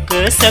දුක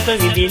සැප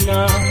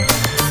විඳිනා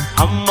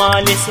අම්මා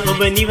ලෙස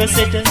ඔබ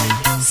නිවසට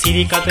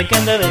සිරි කත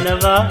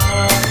කැඳවනවා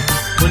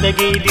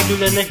උලගේ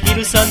දිදුලන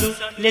හිරු සඳු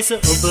ලෙස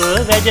ඔබ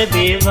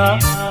වැජබේවා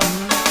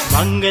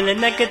මංගල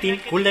නැකතින්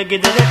කුල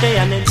ගෙදරට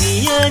යන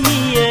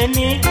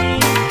දියණියනේ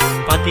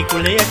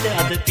පතිකුලයට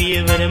අද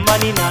පියවර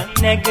මනිනා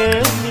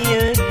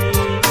නැගණියනේ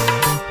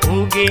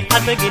ඔහුගේ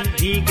අතගෙන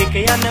දීගක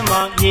යන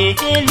මායේ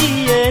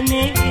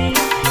එළියනේ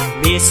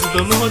මේ සුබ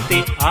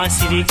මොහොතේ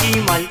ආසිරි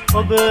මල්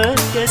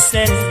ඔබට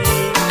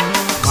සැලේ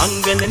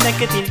මංගල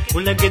නැකතින්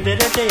කුල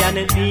ගෙදරට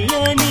යන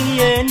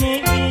දියණියනේ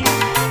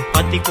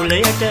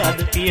පතිකුලයට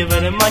අද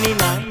පියවර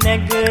මනිනා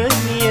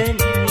නැගණියනේ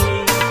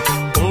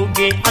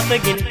ඔහුගේ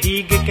අතගෙන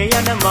දීගක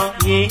යන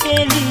මායේ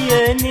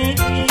එළියනේ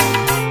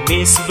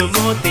මේ සුබ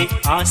මොහොතේ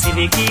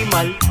ආසිරි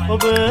මල්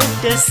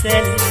ඔබට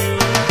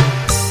සැලේ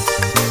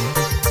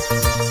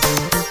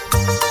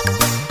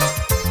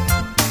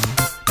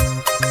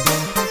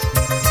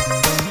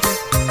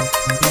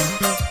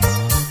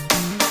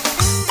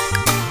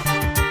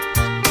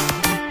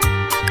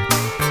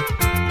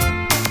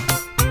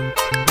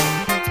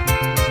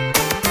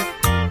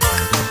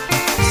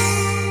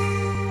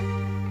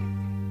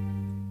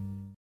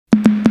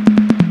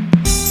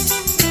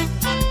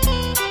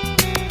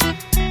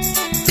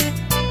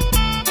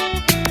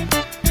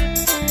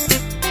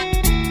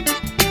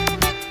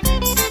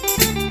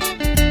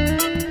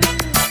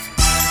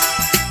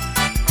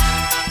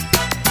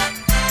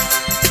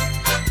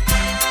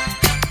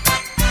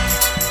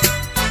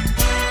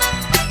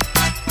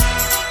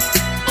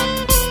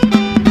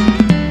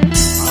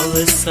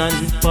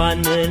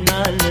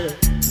පනනල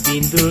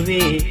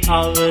බිඳුවේ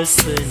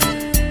අවසන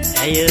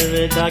ඇයව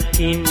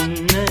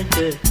දකින්නට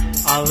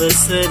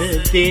අවසර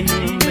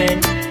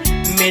දෙනුමැන්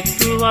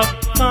මෙතුවක්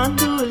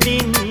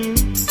කඳුලින්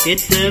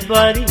තෙත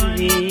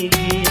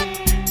බරිවීගේ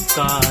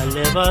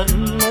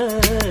කාලවන්න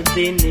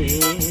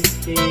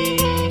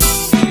දෙනේතේ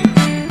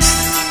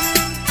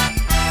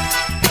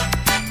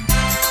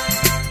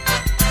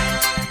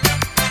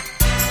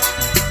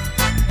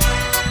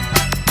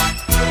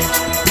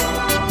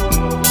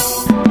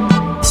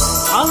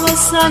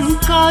අවසන්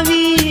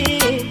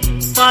කවියේ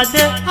පද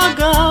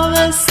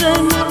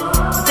අගවසන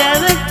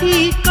දැවති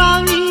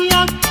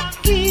කවියක්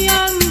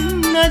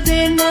කියන්න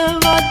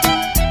දෙනවද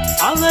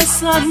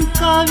අවසන්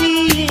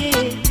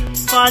කවියේ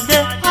පද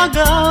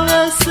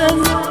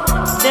අගවසන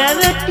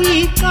දැවති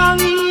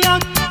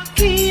කවියක්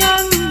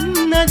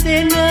කියන්න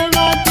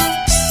දෙනවද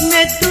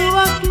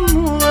මෙතුවක්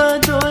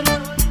මුවදොර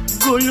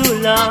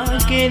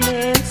ගුළුලාගෙන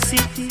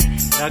සිටි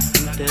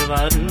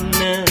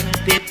රක්තවර්ණ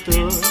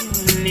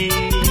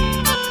දෙතොලේ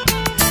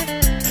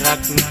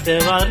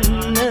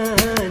රක්තවර්ණ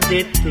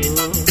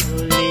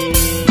දෙතොලේ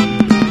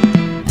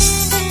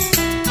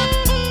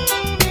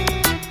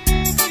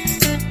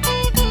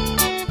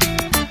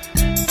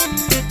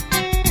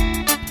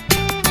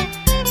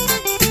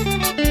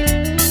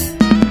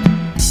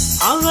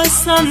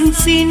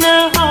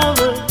සංසිනහව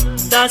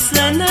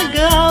දසනග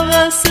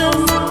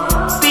අවසන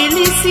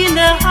පිලිසින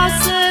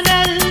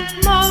හසරැල්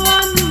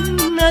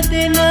මවන්න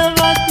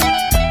දෙනවත්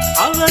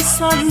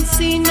අවසන්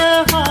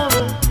සිනහව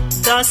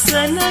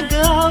දසනග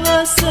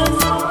අවසන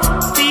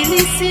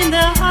පිලිසින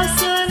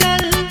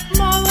හසරැල්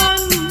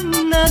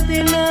මවන්න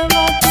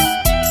දෙනවත්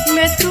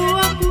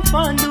මෙතුවක්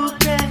පඳු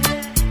පැහැ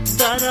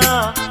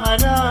දරා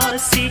හරා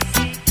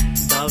සිටි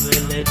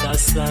දවල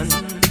දසන්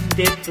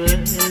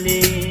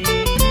දෙපලේ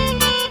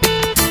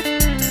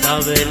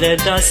දවල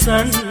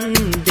දසන්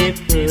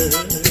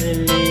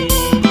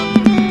දෙපලේ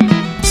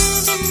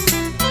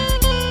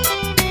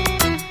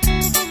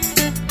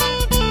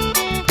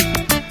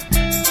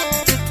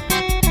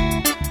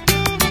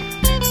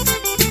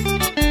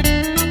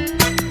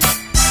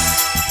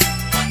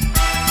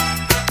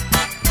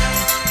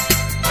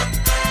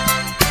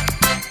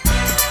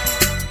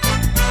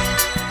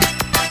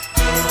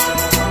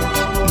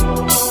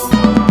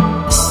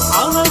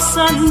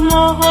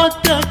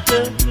මොහොතක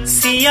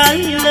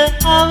සියල්ල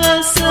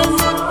අවසන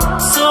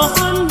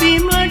සොහොන්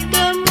බිමට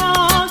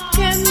මා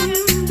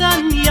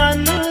කැන්දන්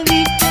යන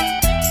විට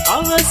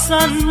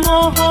අවසන්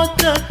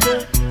මොහොතක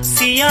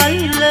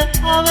සියල්ල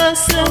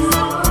අවසන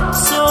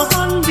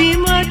සොහොන්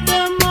බිමට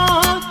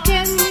මා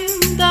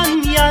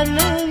කැන්දන් යන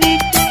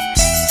විට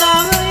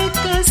තව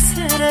එක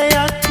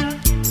සැරයක්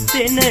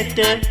දෙනට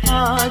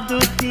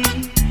ආදුති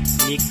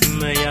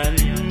නික්ම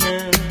යන්න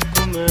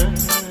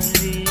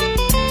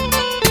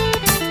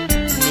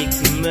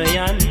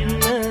යන්න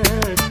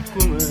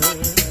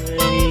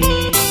කුමරි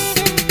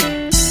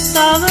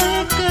තව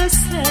එක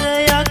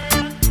සැරයක්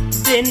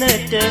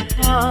දෙනට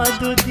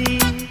ආදුදී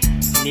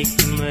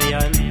නික්ම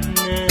යන්න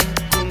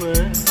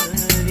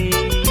කුමරි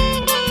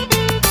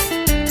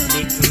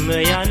නික්ම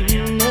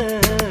යන්න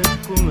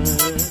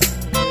කුමරි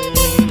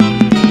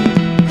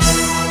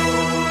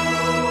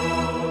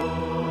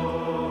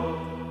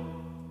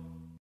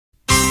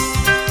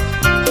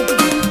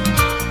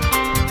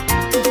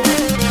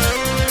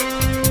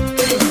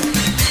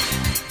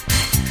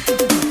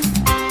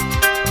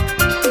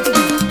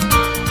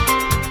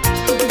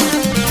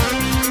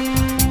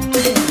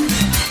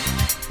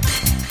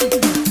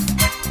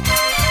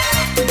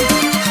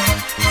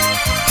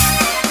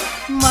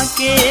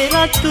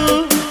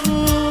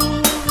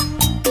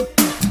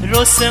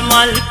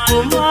රොසමල්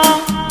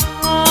කුමාරියේ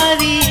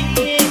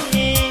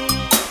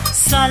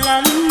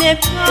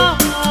සලන්නෙපා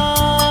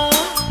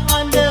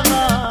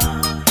අඳවා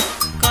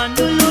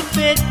කඳුළු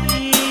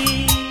පෙති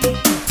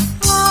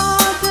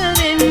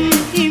ආදරෙන්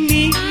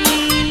හිමි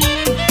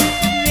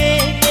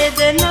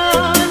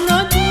වේදනා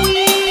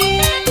නොදී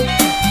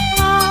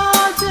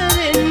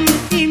ආදරෙන්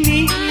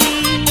හිමි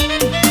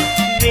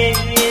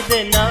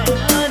වේදනා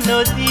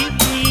නොදී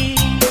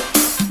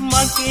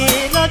මගේ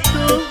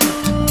රතු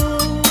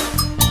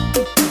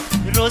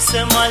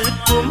රොසමල්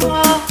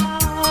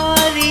කුමාරියේ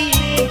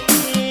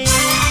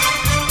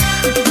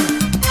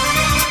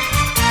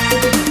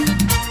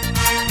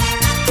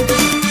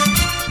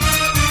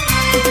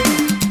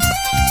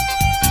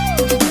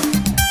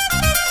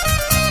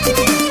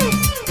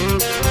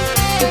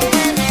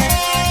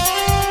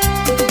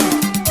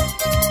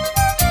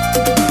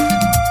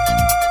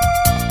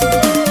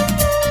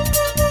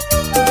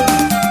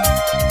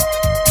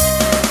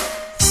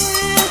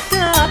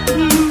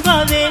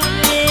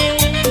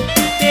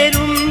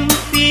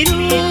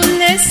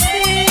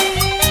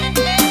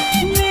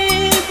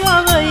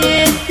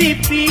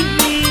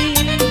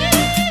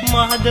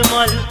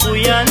මල්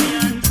උයන්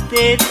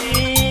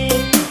තෙරේ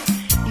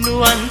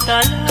නුවන්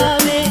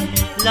තලාවේ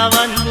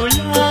ලවන්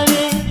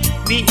මුලාවේ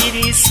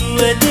විහිරි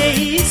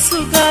සුවදෙහි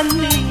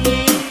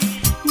සුගන්ධියේ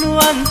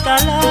නුවන්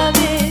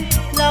තලාවේ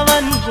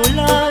ලවන්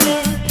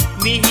මුලාවේ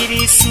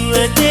විහිරි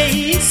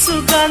සුවදෙහි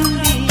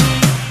සුගන්ධියේ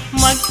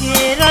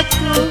මගේ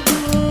රතු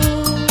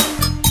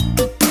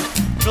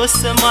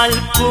රොසමල්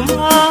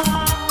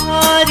කුමාරියේ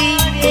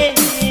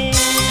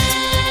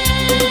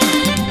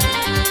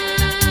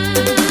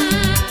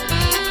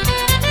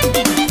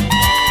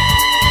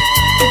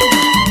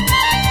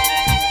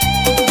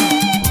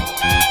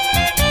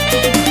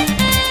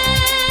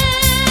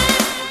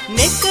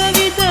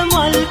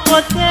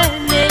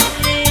පොතනේ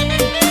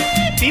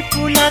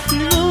පිපුණත්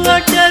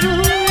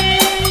නුවටරුවේ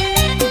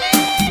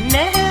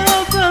නැහැ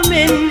ඔබ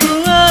මෙන්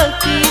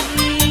දුවති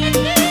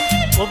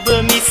ඔබ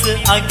මිස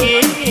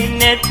අගේ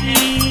නැති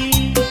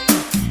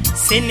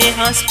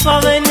සෙනෙහස්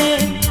පවනේ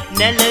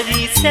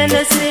නැලවි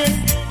සැනසේ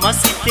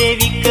මසිතේ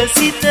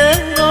විකසිත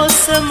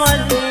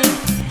රොසමල්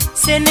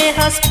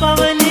සෙනෙහස්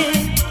පවනේ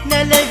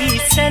නැලවි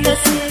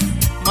සැනසේ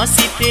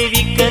මසිතේ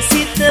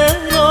විකසිත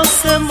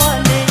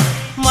රොසමල්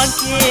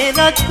මගේ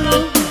රතු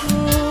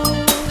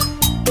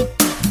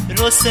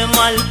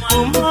රොසමල්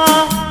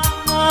කුමාරියේ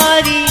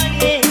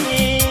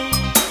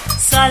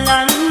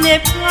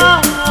සලන්නෙපා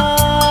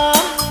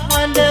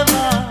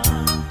අඳවා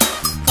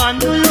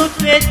කඳුළු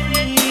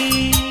පෙති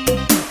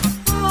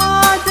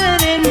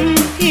ආදරෙන්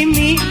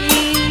හිමි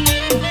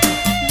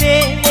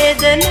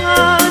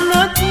වේදනා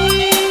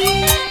නොදී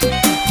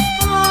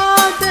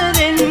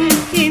ආදරෙන්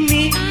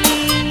හිමි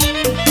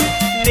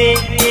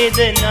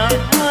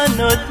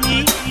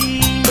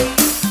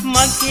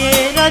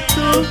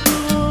වතු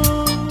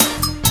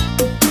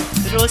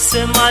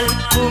රොසමල්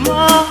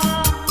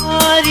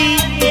කුමාරියේ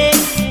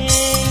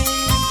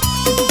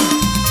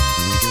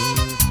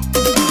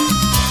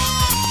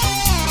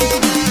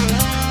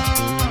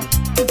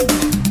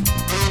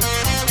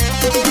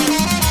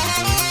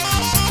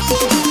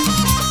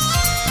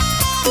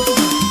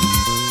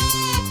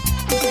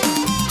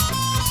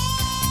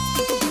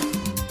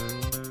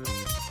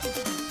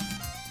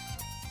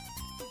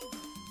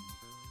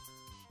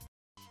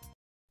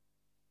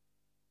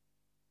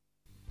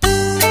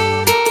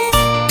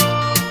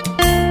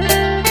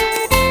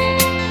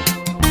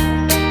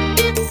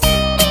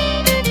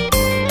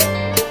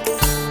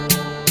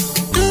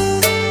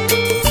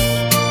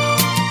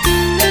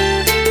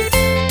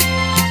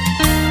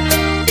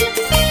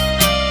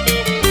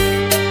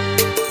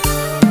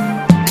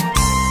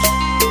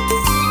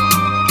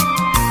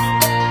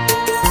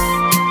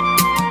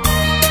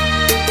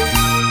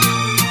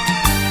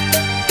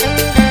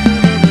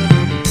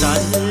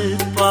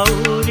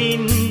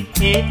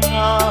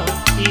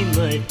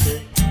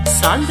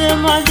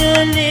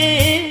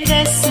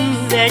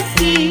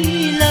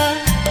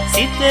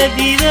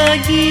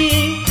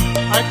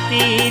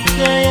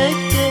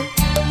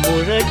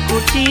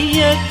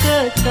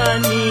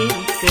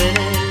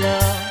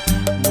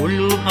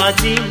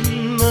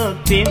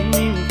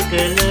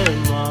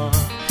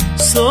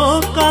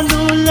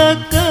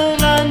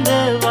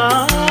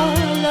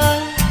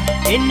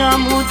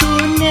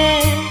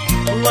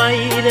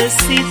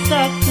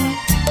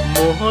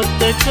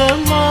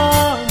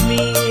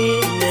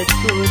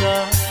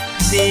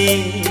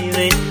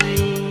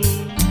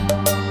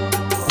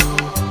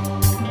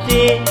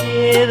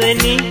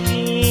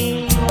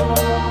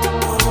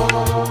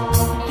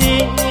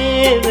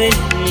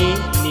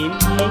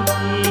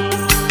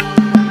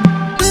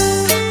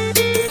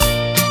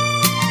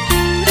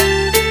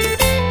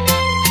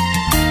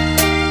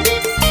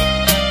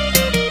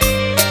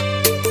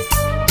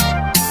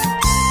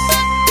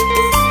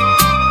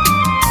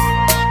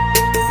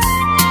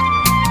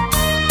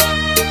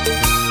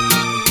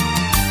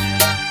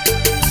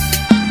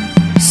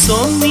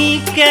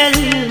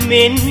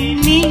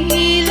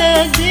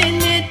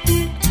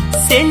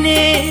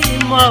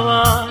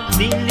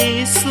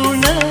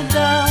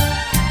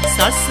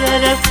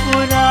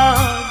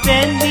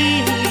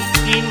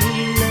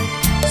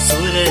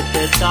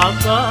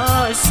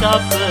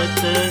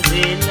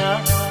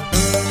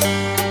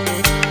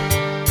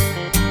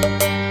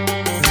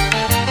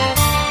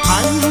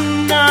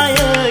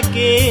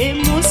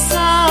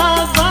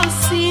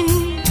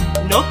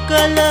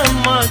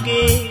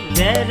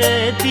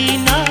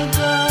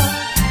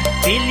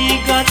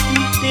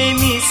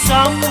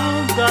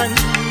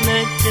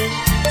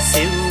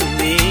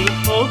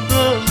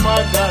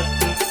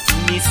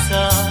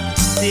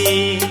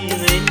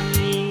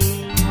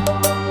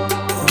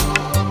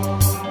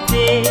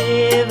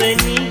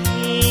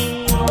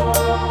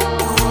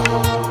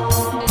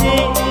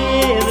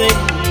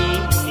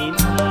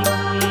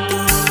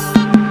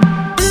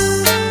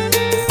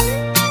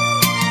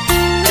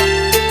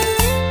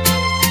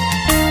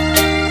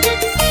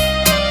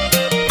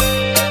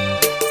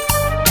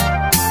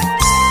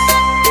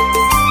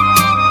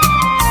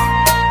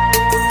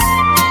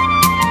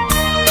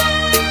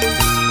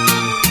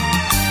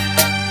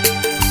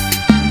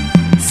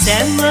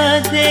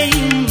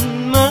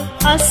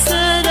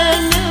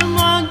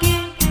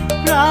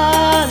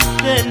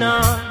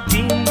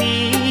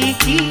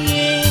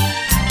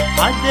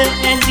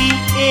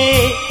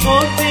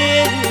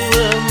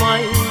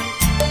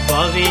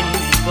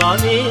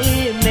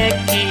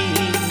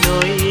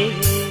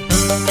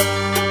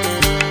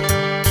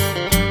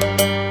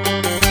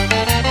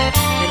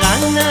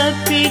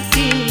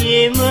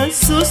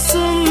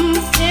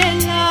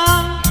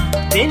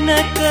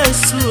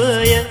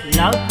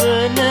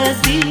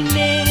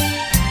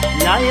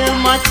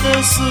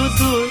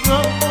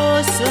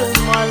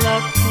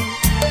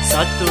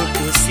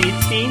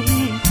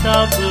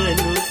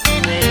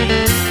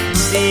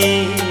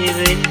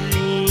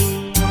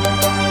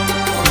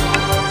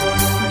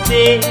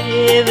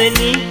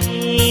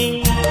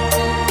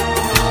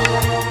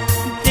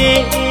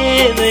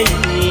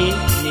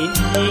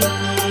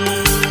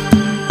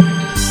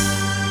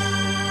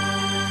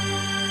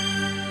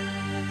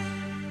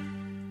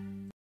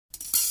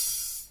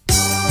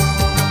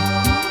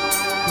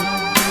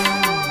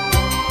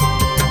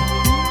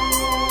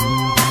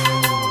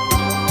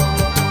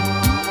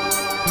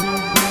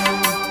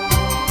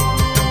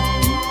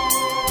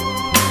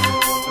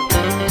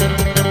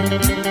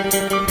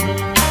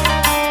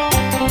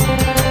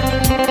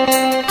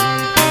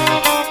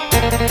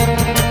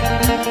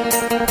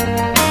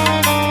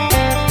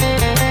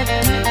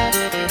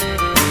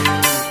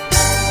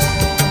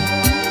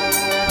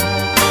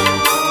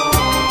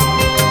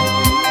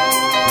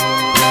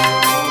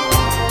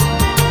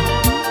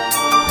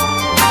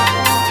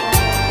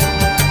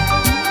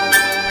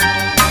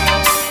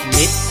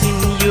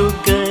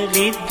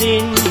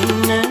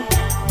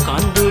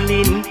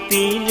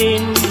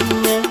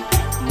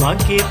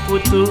මගේ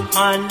පුතු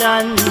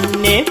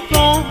හඬන්න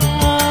එපා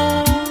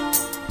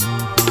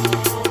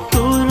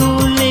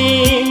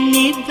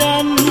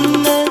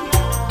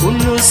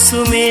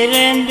උණුසුමේ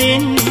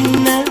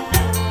රැඳෙන්න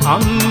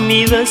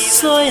අම්මිව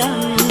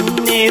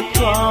සොයන්න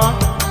එපා.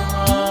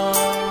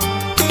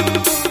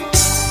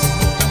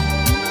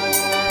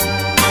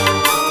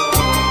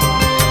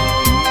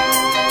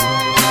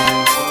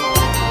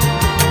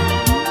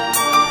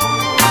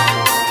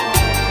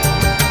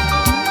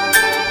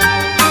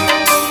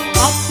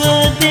 අප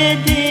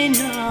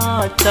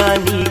දෙදෙනා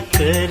තනි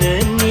කර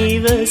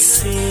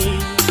නිවසේ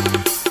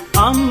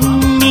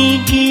අම්මි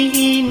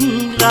ගිහින්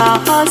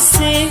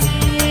රහසේ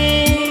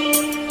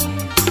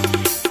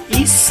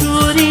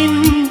ඉසුරින්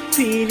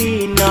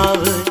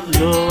පිරිනව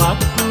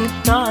ලොවක්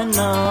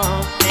තනා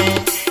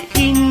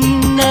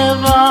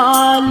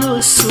ඉන්නවාලු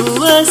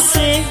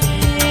සුවසේ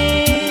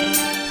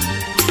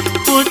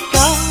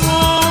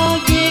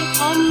පුතාගේ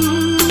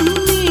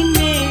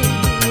අම්මිනේ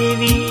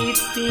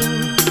විතින්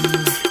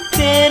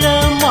පෙර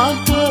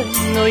මග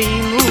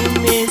නොයිමු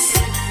මෙසේ.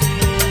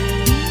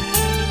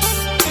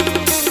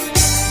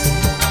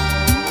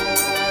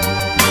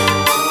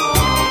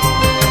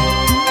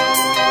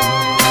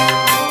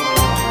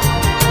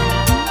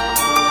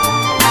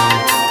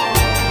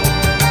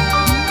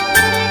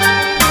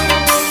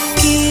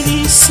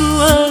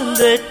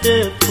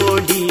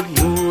 පොඩි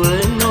මුව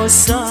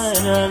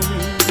නොසරන්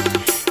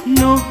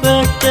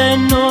නුඹට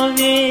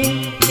නොවේ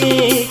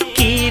ඒ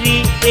කිරි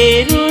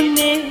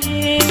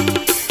එරුනේ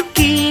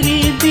කිරි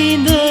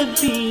බිඳ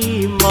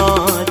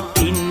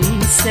බීමාතින්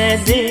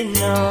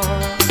සැදෙනා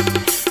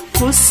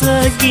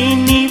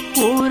කුසගිනි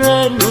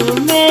පුරනු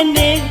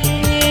මැනේ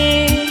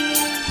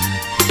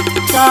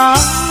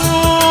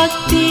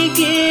තාත්තිගේ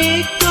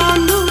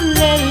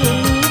කඳුලැල්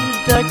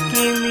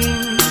දකිමින්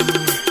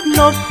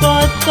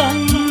නොපතන්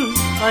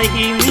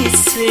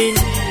අහිමිසෙන්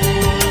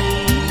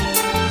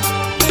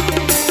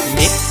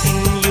නෙතින්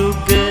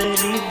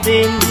යුගරි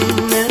දෙන්න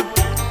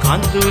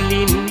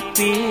කඳුලින්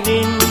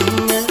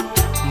පිරෙන්න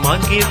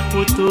මගේ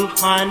පුතු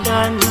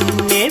හඬන්න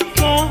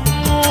එපා.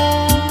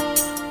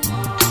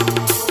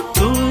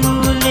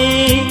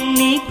 තුරුලේ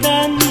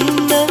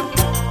නිකන්න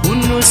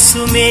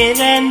උණුසුමේ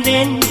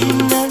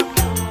රැඳෙන්න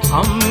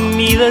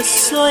අම්මිව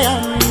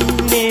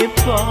සොයන්න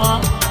එපා.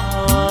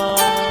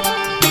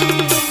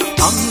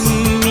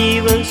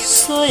 අම්මිව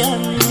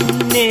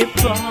සොයන්න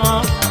එපා.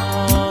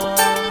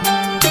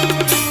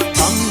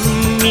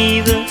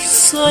 අම්මිව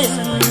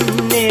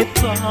සොයන්න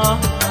එපා.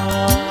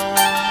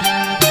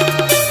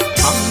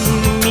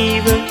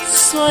 අම්මිව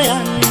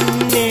සොයන්න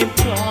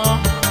එපා.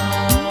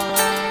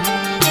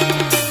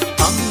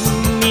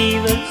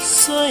 අම්මිව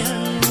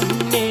සොයන්න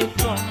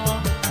එපා.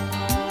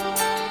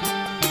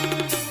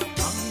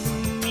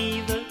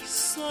 අම්මිව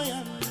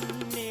සොයන්න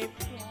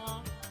එපා.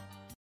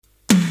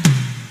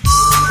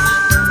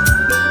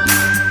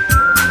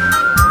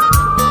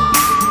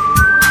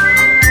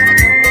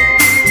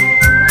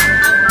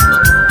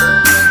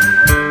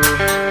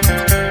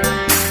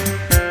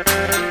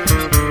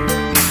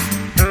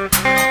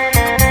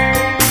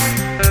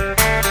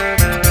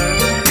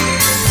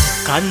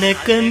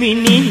 කනක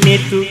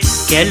මිනිනෙතු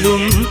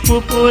කැලුම්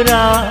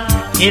පුපුරා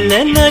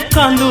එළන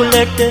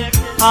කඳුලට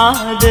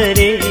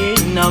ආදරේ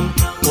නම්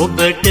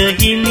ඔබට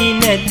හිමි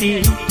නැති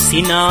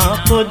සිනා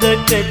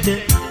පොදකට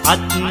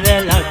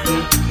අත්වැලක්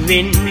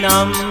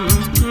වෙන්නම්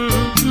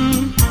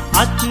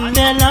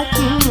අත්වැලක්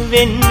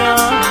වෙන්නම්.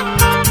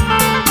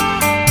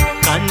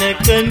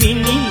 කනක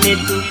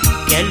මිනිනෙතු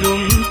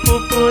කැලුම්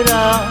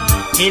පුපුරා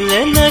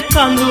එළන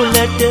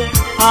කඳුලට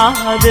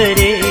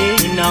ආදරේ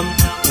නම්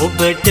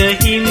ඔබට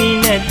හිමි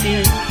නැති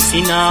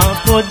සිනා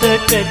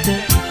පොදකට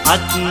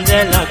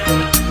අත්වැලක්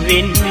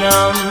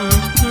වෙන්නම්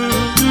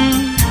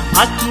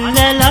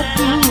අත්වැලක්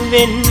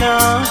වෙන්නම්.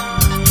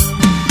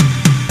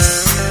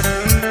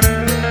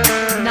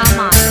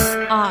 Namal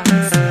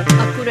Arts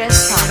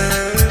Akuresa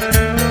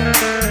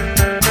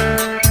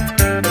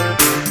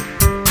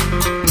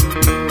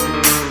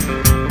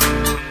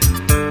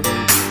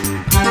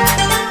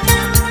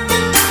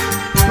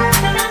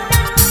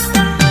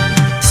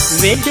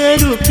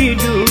වෙදරු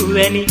පිඩු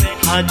වැනි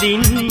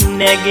හදින්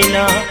නැගෙන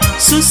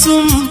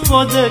සුසුම්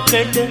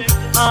පොදකට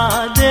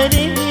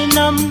ආදරේ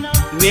නම්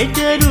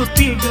වෙදරු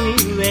පිඩු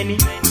වැනි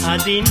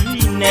හදින්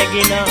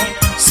නැගෙන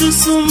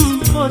සුසුම්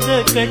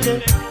පොදකට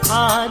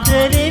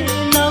ආදරේ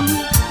නම්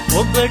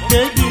ඔබට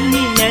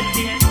හිමි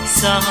නැති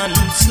සහන්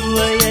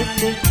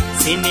සුවයට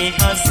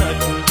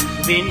සෙනෙහසක්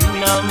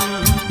වෙන්නම්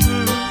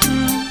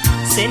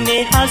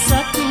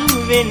සෙනෙහසක්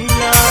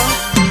වෙන්නම්.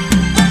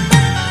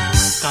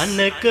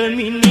 කනක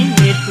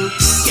මිනිනෙතු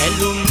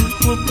කැලුම්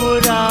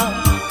පුපුරා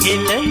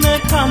එළන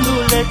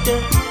කඳුලට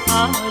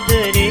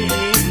ආදරේ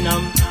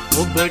නම්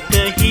ඔබට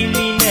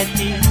හිමි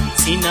නැති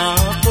සිනා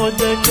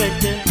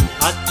පොදකට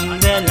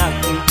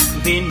අත්වැලක්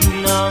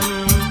වෙන්නම්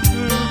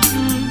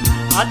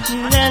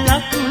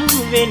අත්වැලක්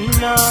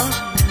වෙන්නම්.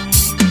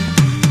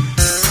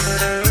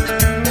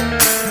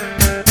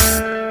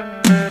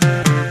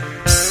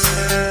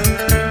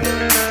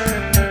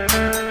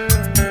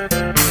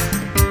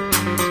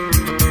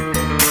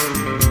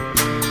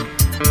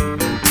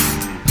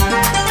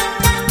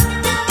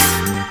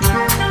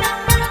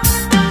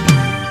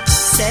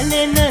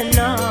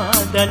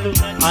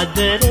 අද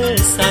ආදර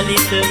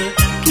සලිතව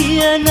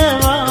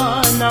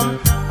කියනවා නම්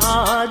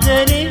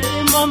ආදරේ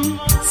මම්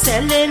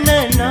සැලෙන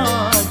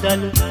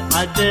නාදලු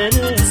ආදර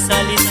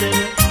සලිතව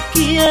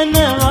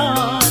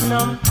කියනවා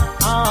නම්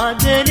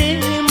ආදරේ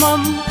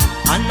මම්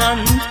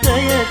අනන්තය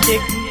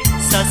දෙක්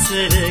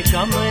සසර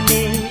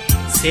ගමනේ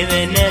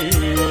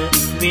සෙවණැල්ල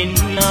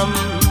වෙන්නම්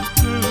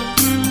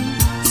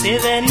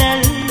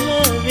සෙවණැල්ල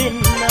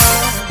වෙන්නම්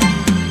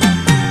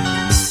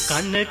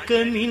කනක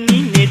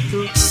මිනිනෙතු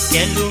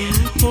කැලුම්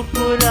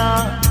පුපුරා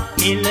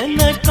නිලන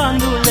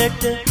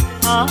කඳුලට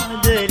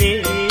ආදරේ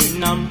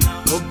නම්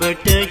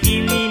ඔබට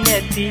හිමි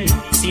නැති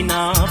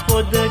සිනා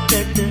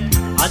පොදකට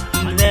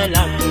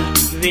අත්වැලක්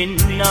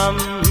වෙන්නම්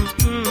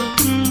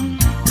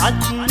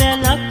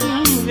අත්වැලක්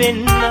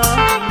වෙන්නම්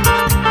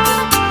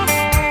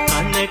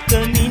කනක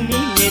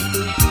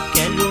මිනිනෙතු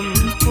කැලුම්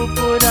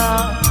පුපුරා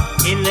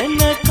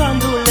නිලන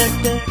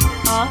කඳුලට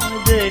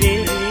ආදරේ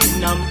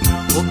නම්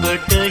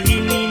ඔබට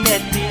හිමි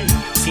නැති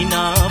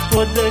සිනා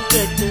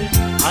පොදකට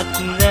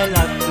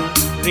අත්වැලක්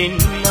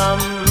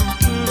වෙන්නම්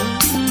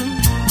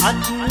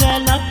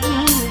අත්වැලක්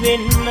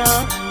වෙන්නම්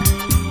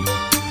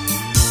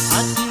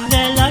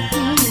අත්වැලක්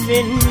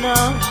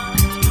වෙන්නම්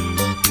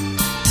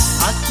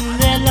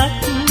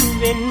අත්වැලක්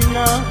වෙන්නම්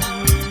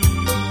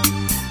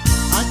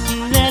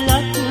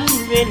අත්වැලක්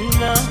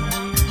වෙන්නම්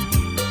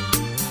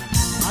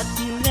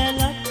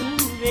අත්වැලක්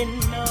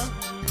වෙන්නම්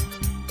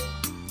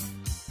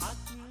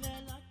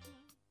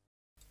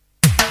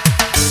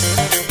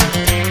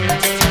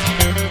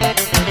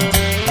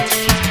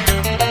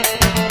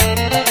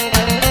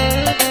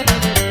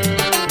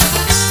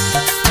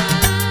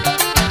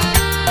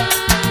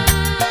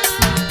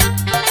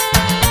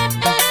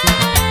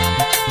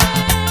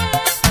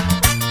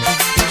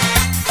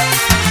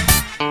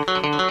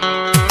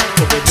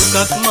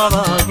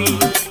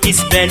ඉස්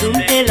බැලුම්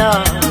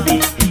එලාවි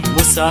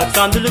මුසා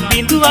කඳුළු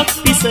බිඳුවක්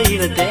පිස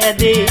ඉවත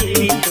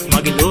ඇදේවි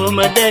මගේ ලෝම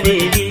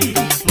දැවේවි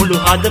මුළු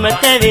හදම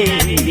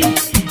තැවේවි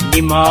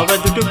නිමාව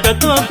දුටු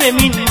ප්‍රථම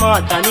පෙමින් මා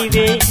තනි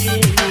වේවි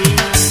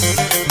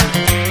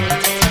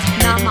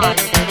Namal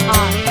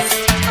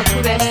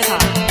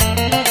අකුරැස්සා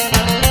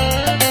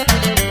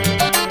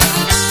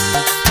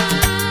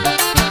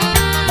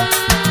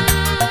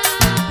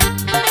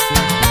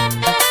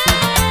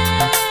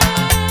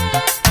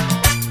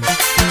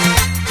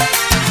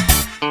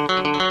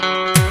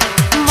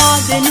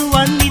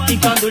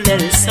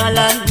කඳුලැල්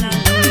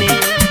සලන්නේ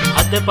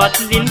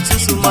අදපත්ලින්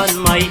සුසුමන්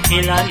මයි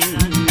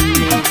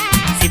හෙලන්නේ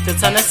සිත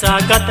සනසා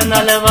ගත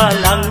නලවා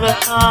ලංව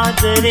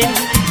ආදරෙන්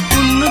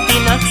උන්නු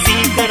දිනක්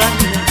සීකරන්න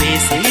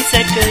වේසෙලි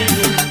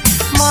සැකයෙන්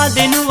මා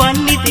දෙනුවන්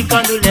නිති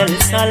කඳුලැල්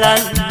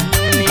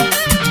සලන්නේ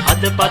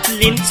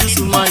අදපත්ලින්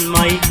සුසුමන්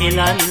මයි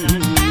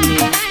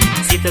හෙලන්නේ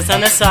සිත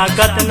සනසා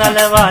ගත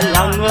නලවා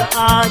ලංව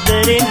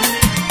ආදරෙන්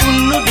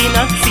උන්නු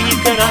දිනක්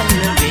සීකරන්න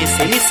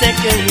වේසෙලි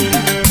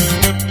සැකයෙන්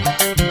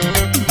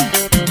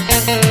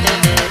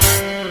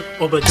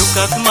ඔබ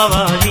දුකක්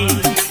මවාවි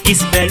ඉස්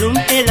බැලුම්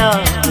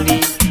එලාවි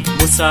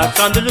මුසා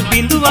කඳුළු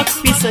බිඳුවක්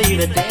පිස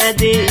ඉවත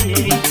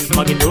ඇදේවි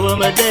මගේ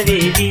ලොවම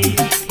දැවේවි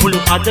මුළු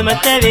හදම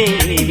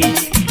තැවේවි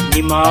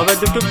නිමාව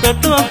දුටු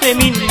ප්‍රථම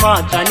පෙමින් මා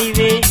තනි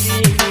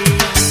වේවි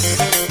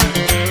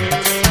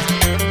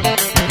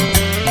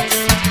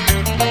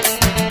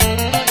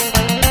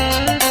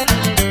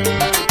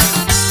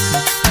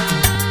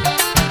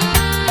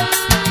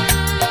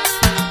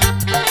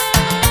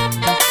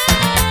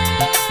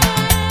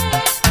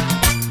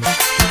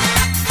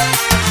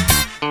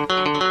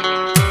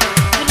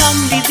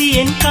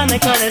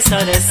කන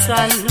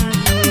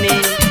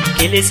සරසන්නේ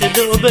කෙලෙසද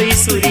ඔබ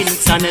ඉසුරින්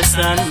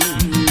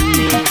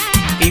සනසන්නේ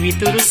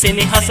පිවිතුරු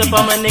සෙනෙහස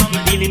පමණකි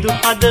දිලිඳු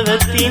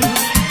හදවතින්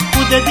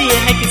උදදිය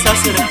හැකි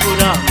සසර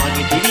පුරා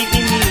මගේ දිවි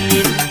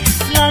හිමියෙන්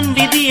ලන්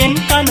දිදියෙන්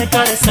කන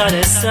කර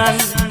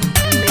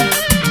සරසන්නේ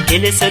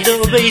කෙලෙසද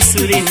ඔබ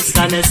ඉසුරින්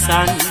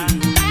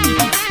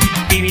සනසන්නේ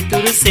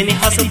පිවිතුරු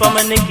සෙනෙහස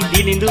පමණකි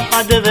දිලිඳු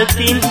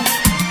හදවතින්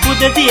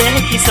උදදිය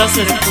හැකි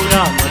සසර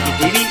පුරා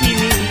මගේ දිවි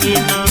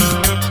හිමියෙන්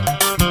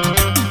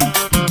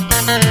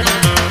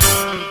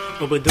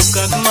ඔබ දුකක්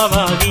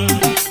මවාවි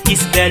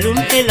ඉස් බැලුම්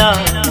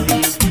එලාවි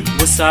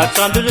මුසා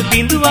කඳුළු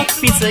බිඳුවක්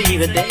පිස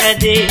ඉවත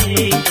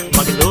ඇදේවි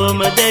මගේ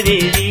ලෝම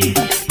දැවේවි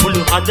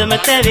මුළු හදම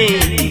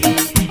තැවේවි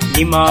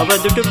නිමාව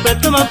දුටු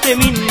ප්‍රථම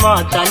පෙමින් මා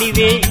තනි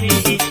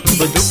වේවි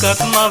ඔබ දුකක්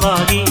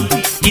මවාවි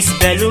ඉස්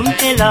බැලුම්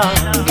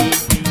එලාවි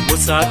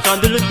මුසා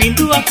කඳුළු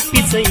බිඳුවක්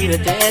පිස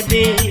ඉවත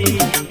ඇදේවි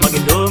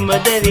මගේ ලෝම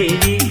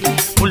දැවේවි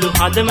මුළු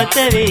හදම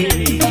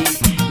තැවේවි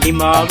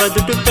නිමාව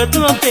දුටු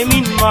ප්‍රථම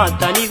පෙමින් මා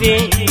තනි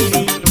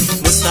වේවි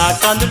මුසා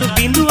කඳුළු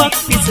බිඳුවක්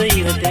පිස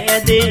ඉවත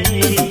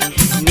ඇදේවි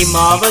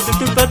නිමාව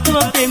දුටු ප්‍රථම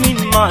පෙමින්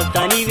මා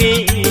තනි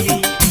වේවි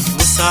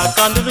මුසා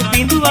කඳුළු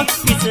බිඳුවක්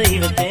පිස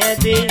ඉවත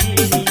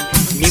ඇදේවි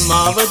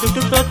නිමාව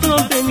දුටු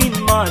ප්‍රථම පෙමින්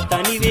මා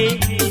තනි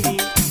වේවි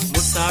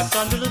මුසා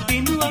කඳුළු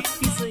බිඳුවක්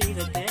පිස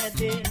ඉවත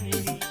ඇදේවි